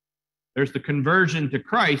 There's the conversion to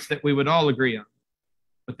Christ that we would all agree on.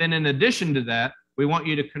 But then in addition to that, we want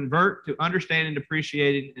you to convert to understanding,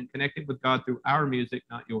 appreciating, and connecting with God through our music,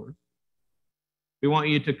 not yours. We want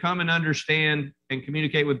you to come and understand and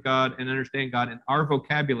communicate with God and understand God in our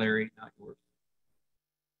vocabulary, not yours.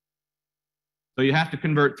 So you have to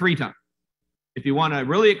convert 3 times. If you want to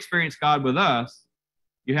really experience God with us,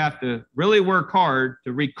 you have to really work hard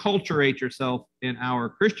to reculturate yourself in our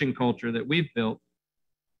Christian culture that we've built.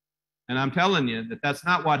 And I'm telling you that that's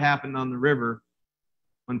not what happened on the river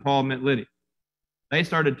when Paul met Lydia. They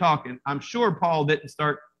started talking. I'm sure Paul didn't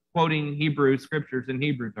start quoting Hebrew scriptures in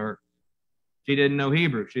Hebrew to her. She didn't know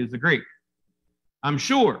Hebrew. She was a Greek. I'm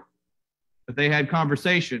sure that they had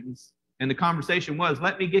conversations, and the conversation was,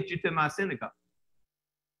 let me get you to my synagogue.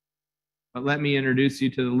 But let me introduce you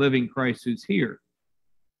to the living Christ who's here.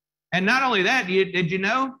 And not only that, did you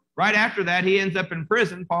know, right after that, he ends up in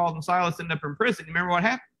prison. Paul and Silas end up in prison. You remember what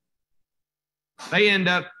happened? They end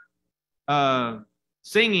up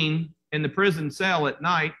singing in the prison cell at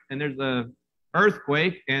night, and there's an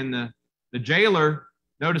earthquake, and the jailer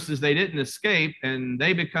notices they didn't escape, and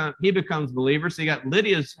he becomes believer. So you got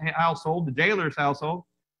Lydia's household, the jailer's household.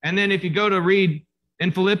 And then if you go to read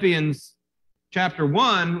in Philippians chapter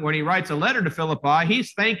 1, when he writes a letter to Philippi,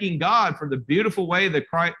 he's thanking God for the beautiful way that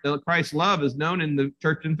Christ's love is known in the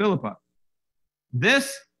church in Philippi.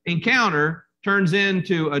 This encounter turns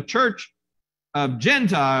into a church of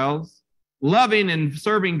Gentiles loving and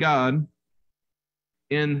serving God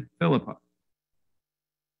in Philippi.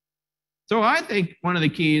 So I think one of the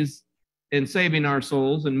keys in saving our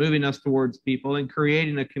souls and moving us towards people and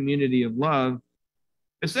creating a community of love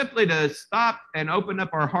is simply to stop and open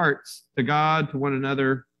up our hearts to God, to one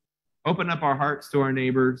another, open up our hearts to our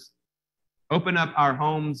neighbors, open up our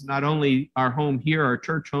homes, not only our home here, our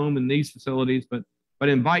church home in these facilities, but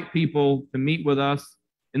invite people to meet with us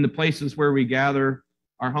in the places where we gather,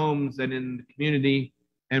 our homes and in the community.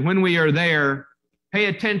 And when we are there, pay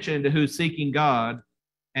attention to who's seeking God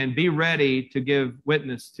and be ready to give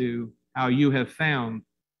witness to how you have found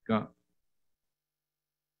God.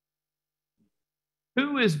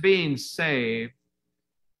 Who is being saved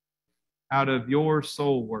out of your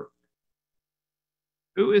soul work?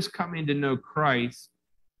 Who is coming to know Christ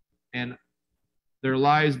and their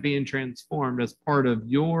lives being transformed as part of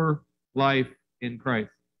your life in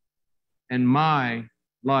Christ and my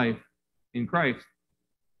life in Christ?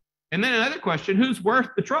 And then another question, who's worth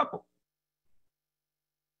the trouble?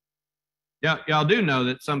 Yeah, y'all do know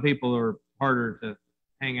that some people are harder to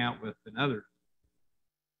hang out with than others.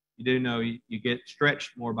 You do know you get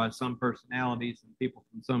stretched more by some personalities and people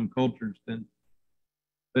from some cultures than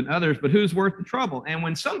others, but who's worth the trouble? And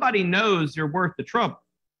when somebody knows you're worth the trouble,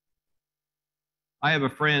 I have a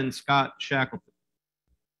friend, Scott Shackleton.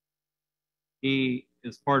 He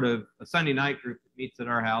is part of a Sunday night group that meets at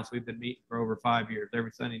our house. We've been meeting for over 5 years.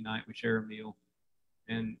 Every Sunday night we share a meal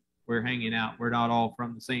and we're hanging out. We're not all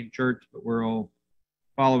from the same church, but we're all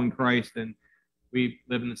following Christ, and we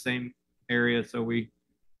live in the same area, so we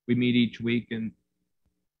meet each week. And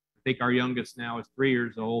I think our youngest now is 3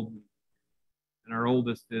 years old, and our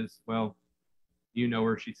oldest is, well, you know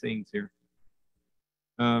her, she sings here.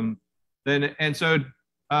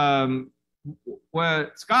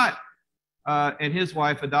 Scott and his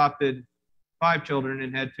wife adopted 5 children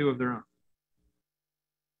and had 2 of their own.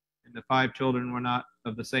 And the 5 children were not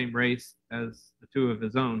of the same race as the 2 of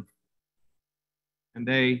his own. And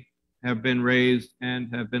they have been raised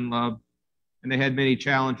and have been loved. And they had many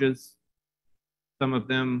challenges. Some of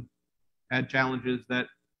them had challenges that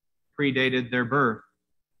predated their birth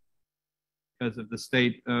because of the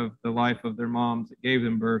state of the life of their moms that gave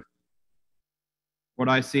them birth. What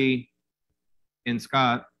I see in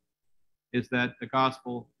Scott is that the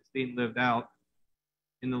gospel is being lived out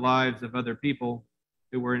in the lives of other people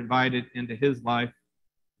who were invited into his life,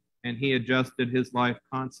 and he adjusted his life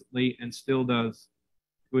constantly and still does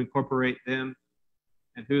to incorporate them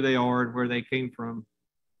and who they are and where they came from.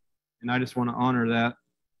 And I just want to honor that.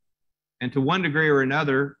 And to one degree or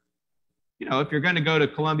another, you know, if you're going to go to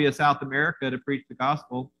Colombia, South America to preach the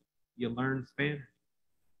gospel, you learn Spanish.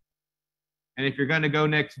 And if you're going to go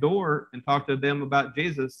next door and talk to them about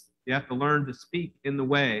Jesus, you have to learn to speak in the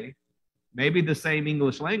way, maybe the same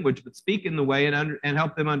English language, but speak in the way and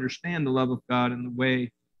help them understand the love of God in the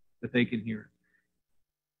way that they can hear it.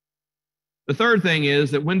 The third thing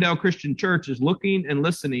is that Wendell Christian Church is looking and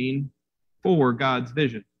listening for God's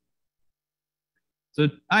vision. So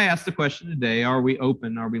I asked the question today, are we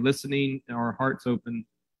open? Are we listening? Are our hearts open?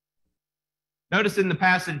 Notice in the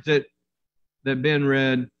passage that Ben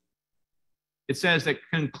read, it says that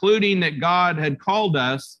concluding that God had called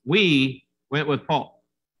us, we went with Paul.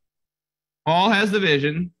 Paul has the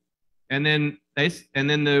vision, and then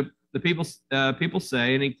the people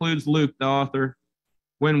say, and includes Luke, the author,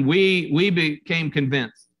 when we became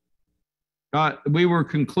convinced, we were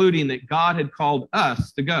concluding that God had called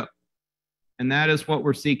us to go. And that is what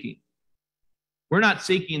we're seeking. We're not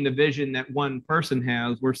seeking the vision that one person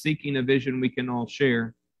has. We're seeking a vision we can all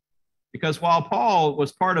share. Because while Paul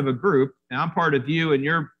was part of a group, and I'm part of you and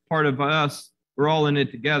you're part of us, we're all in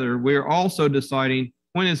it together. We're also deciding,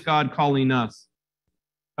 when is God calling us?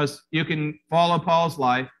 Because you can follow Paul's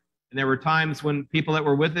life, and there were times when people that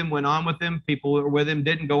were with him went on with him, people that were with him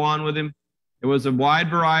didn't go on with him. It was a wide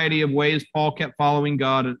variety of ways Paul kept following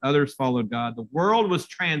God and others followed God. The world was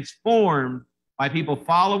transformed by people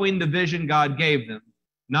following the vision God gave them,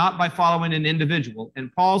 not by following an individual.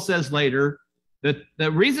 And Paul says later that the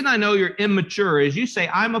reason I know you're immature is you say,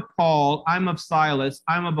 I'm of Paul, I'm of Silas,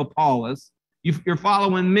 I'm of Apollos. You're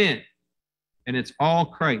following men, and it's all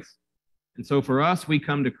Christ. And so for us, we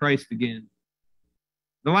come to Christ again.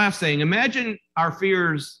 The last thing, imagine our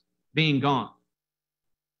fears being gone.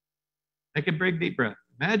 Take a big deep breath.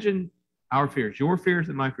 Imagine our fears, your fears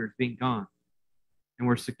and my fears being gone. And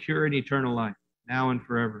we're secure in eternal life, now and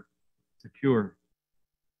forever. Secure.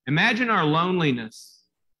 Imagine our loneliness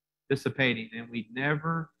dissipating and we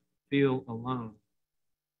never feel alone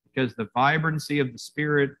because the vibrancy of the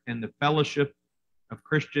Spirit and the fellowship of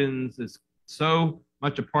Christians is so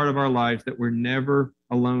much a part of our lives that we're never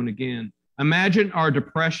alone again. Imagine our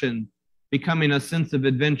depression becoming a sense of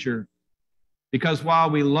adventure because while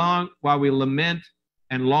we lament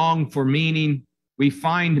and long for meaning, we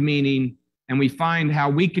find meaning and we find how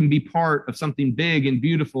we can be part of something big and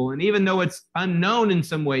beautiful. And even though it's unknown in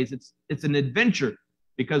some ways, it's an adventure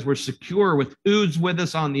because we're secure with who's with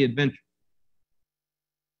us on the adventure.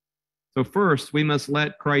 So first, we must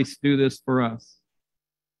let Christ do this for us.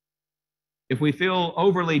 If we feel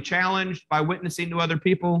overly challenged by witnessing to other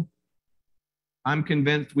people, I'm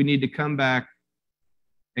convinced we need to come back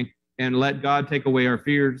and let God take away our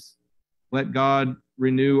fears. Let God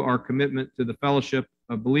renew our commitment to the fellowship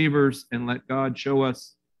of believers, and let God show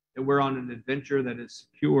us that we're on an adventure that is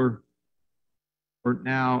secure for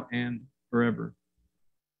now and forever.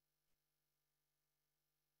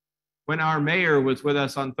 When our mayor was with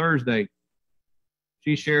us on Thursday,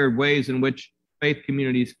 she shared ways in which faith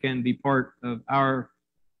communities can be part of our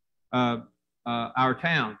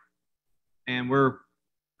town. And we're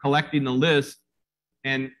collecting the list.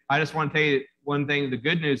 And I just want to tell you one thing. The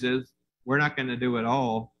good news is we're not going to do it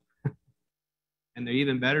all. And the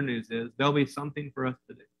even better news is there'll be something for us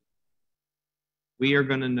to do. We are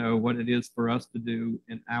going to know what it is for us to do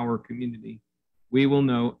in our community. We will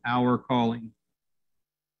know our calling.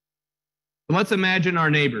 So let's imagine our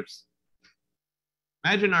neighbors.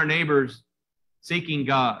 Imagine our neighbors seeking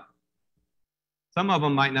God. Some of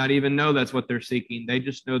them might not even know that's what they're seeking. They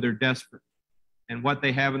just know they're desperate. And what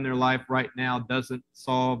they have in their life right now doesn't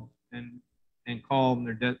solve and calm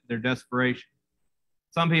their desperation.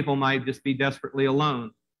 Some people might just be desperately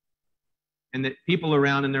alone. And that people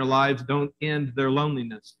around in their lives don't end their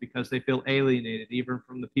loneliness because they feel alienated even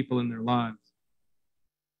from the people in their lives.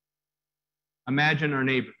 Imagine our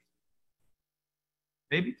neighbors.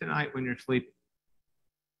 Maybe tonight when you're sleeping,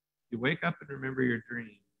 you wake up and remember your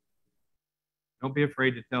dream. Don't be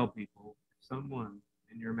afraid to tell people. Someone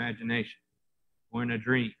in your imagination or in a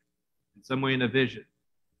dream, in some way in a vision,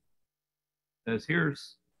 says,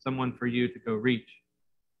 here's someone for you to go reach.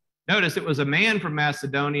 Notice it was a man from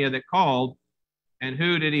Macedonia that called, and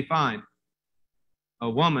who did he find? A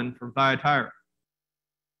woman from Thyatira.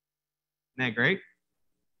 Isn't that great?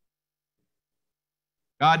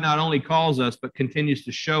 God not only calls us, but continues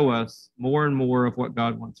to show us more and more of what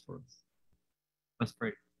God wants for us. Let's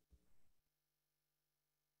pray.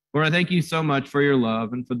 Lord, I thank you so much for your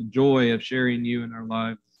love and for the joy of sharing you in our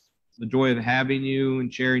lives, the joy of having you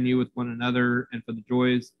and sharing you with one another, and for the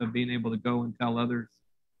joys of being able to go and tell others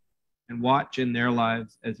and watch in their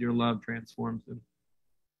lives as your love transforms them.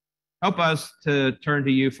 Help us to turn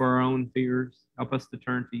to you for our own fears. Help us to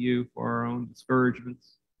turn to you for our own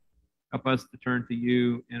discouragements. Help us to turn to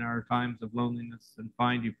you in our times of loneliness and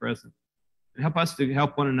find you present. And help us to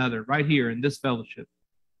help one another right here in this fellowship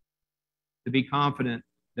to be confident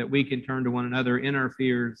that we can turn to one another in our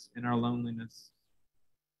fears, in our loneliness,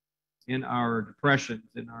 in our depressions,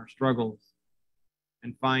 in our struggles,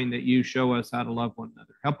 and find that you show us how to love one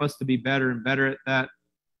another. Help us to be better and better at that,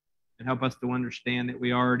 and help us to understand that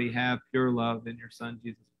we already have pure love in your Son,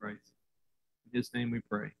 Jesus Christ. In his name we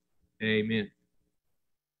pray. Amen.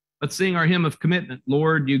 Let's sing our hymn of commitment.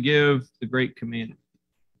 Lord, you give the great commandment.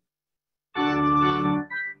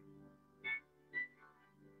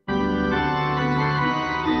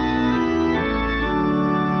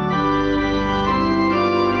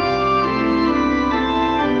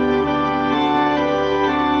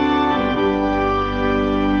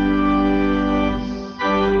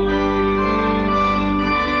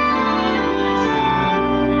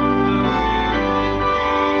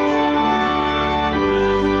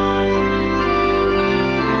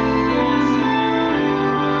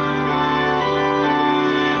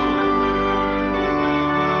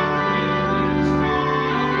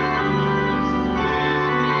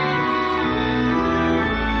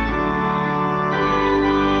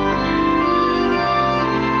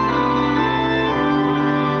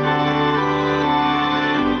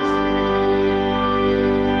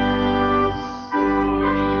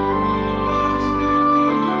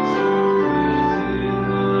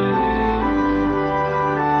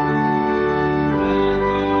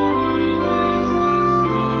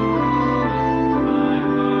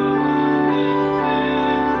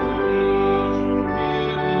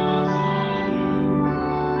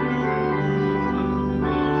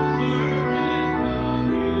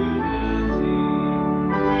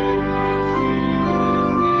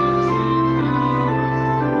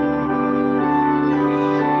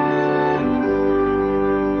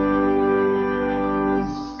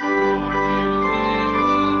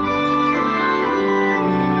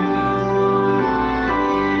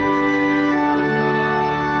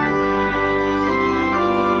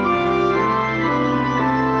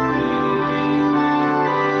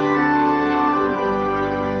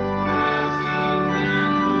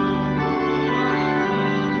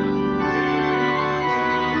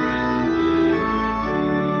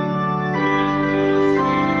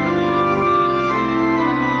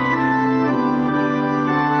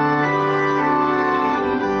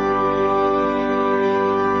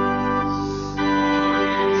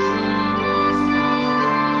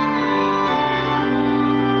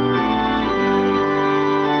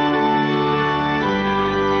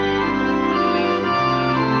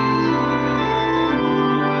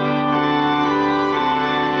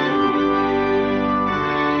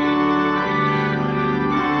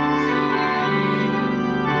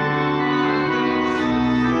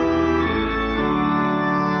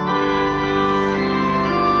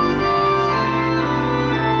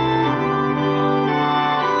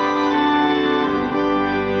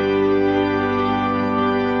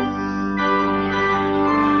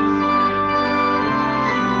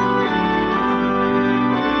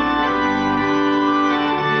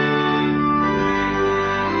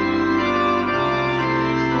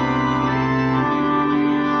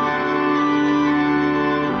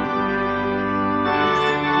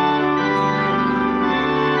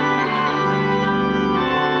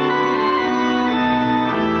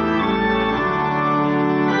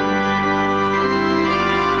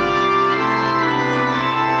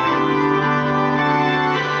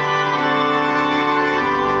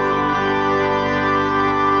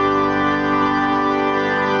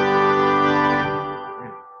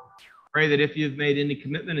 that if you've made any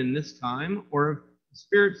commitment in this time, or if the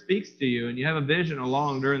Spirit speaks to you and you have a vision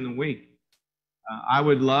along during the week, I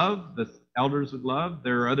would love, the elders would love,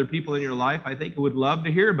 there are other people in your life I think who would love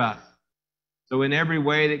to hear about it. So in every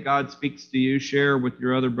way that God speaks to you, share with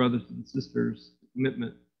your other brothers and sisters the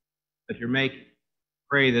commitment that you're making.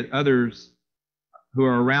 Pray that others who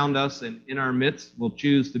are around us and in our midst will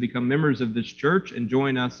choose to become members of this church and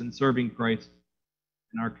join us in serving Christ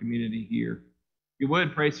in our community here. If you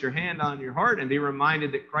would, place your hand on your heart and be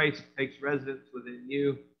reminded that Christ takes residence within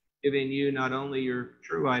you, giving you not only your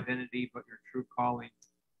true identity, but your true calling.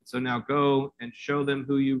 So now go and show them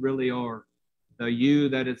who you really are, the you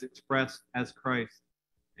that is expressed as Christ,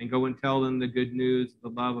 and go and tell them the good news, the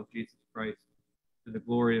love of Jesus Christ, to the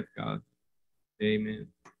glory of God. Amen.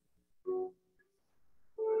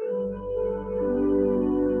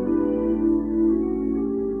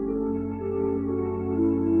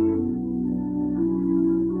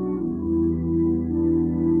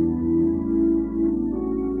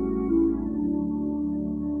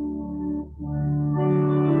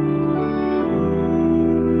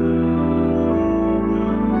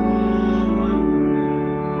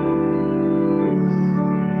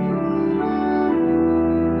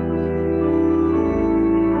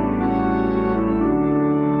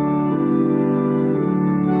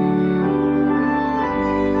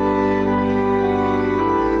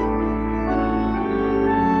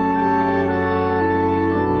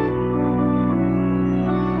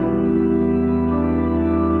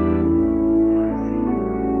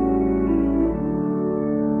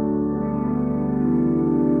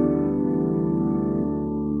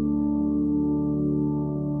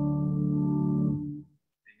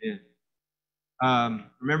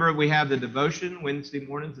 Remember, we have the devotion Wednesday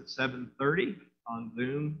mornings at 7:30 on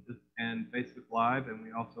Zoom and Facebook Live, and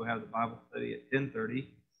we also have the Bible study at 10:30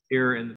 here in the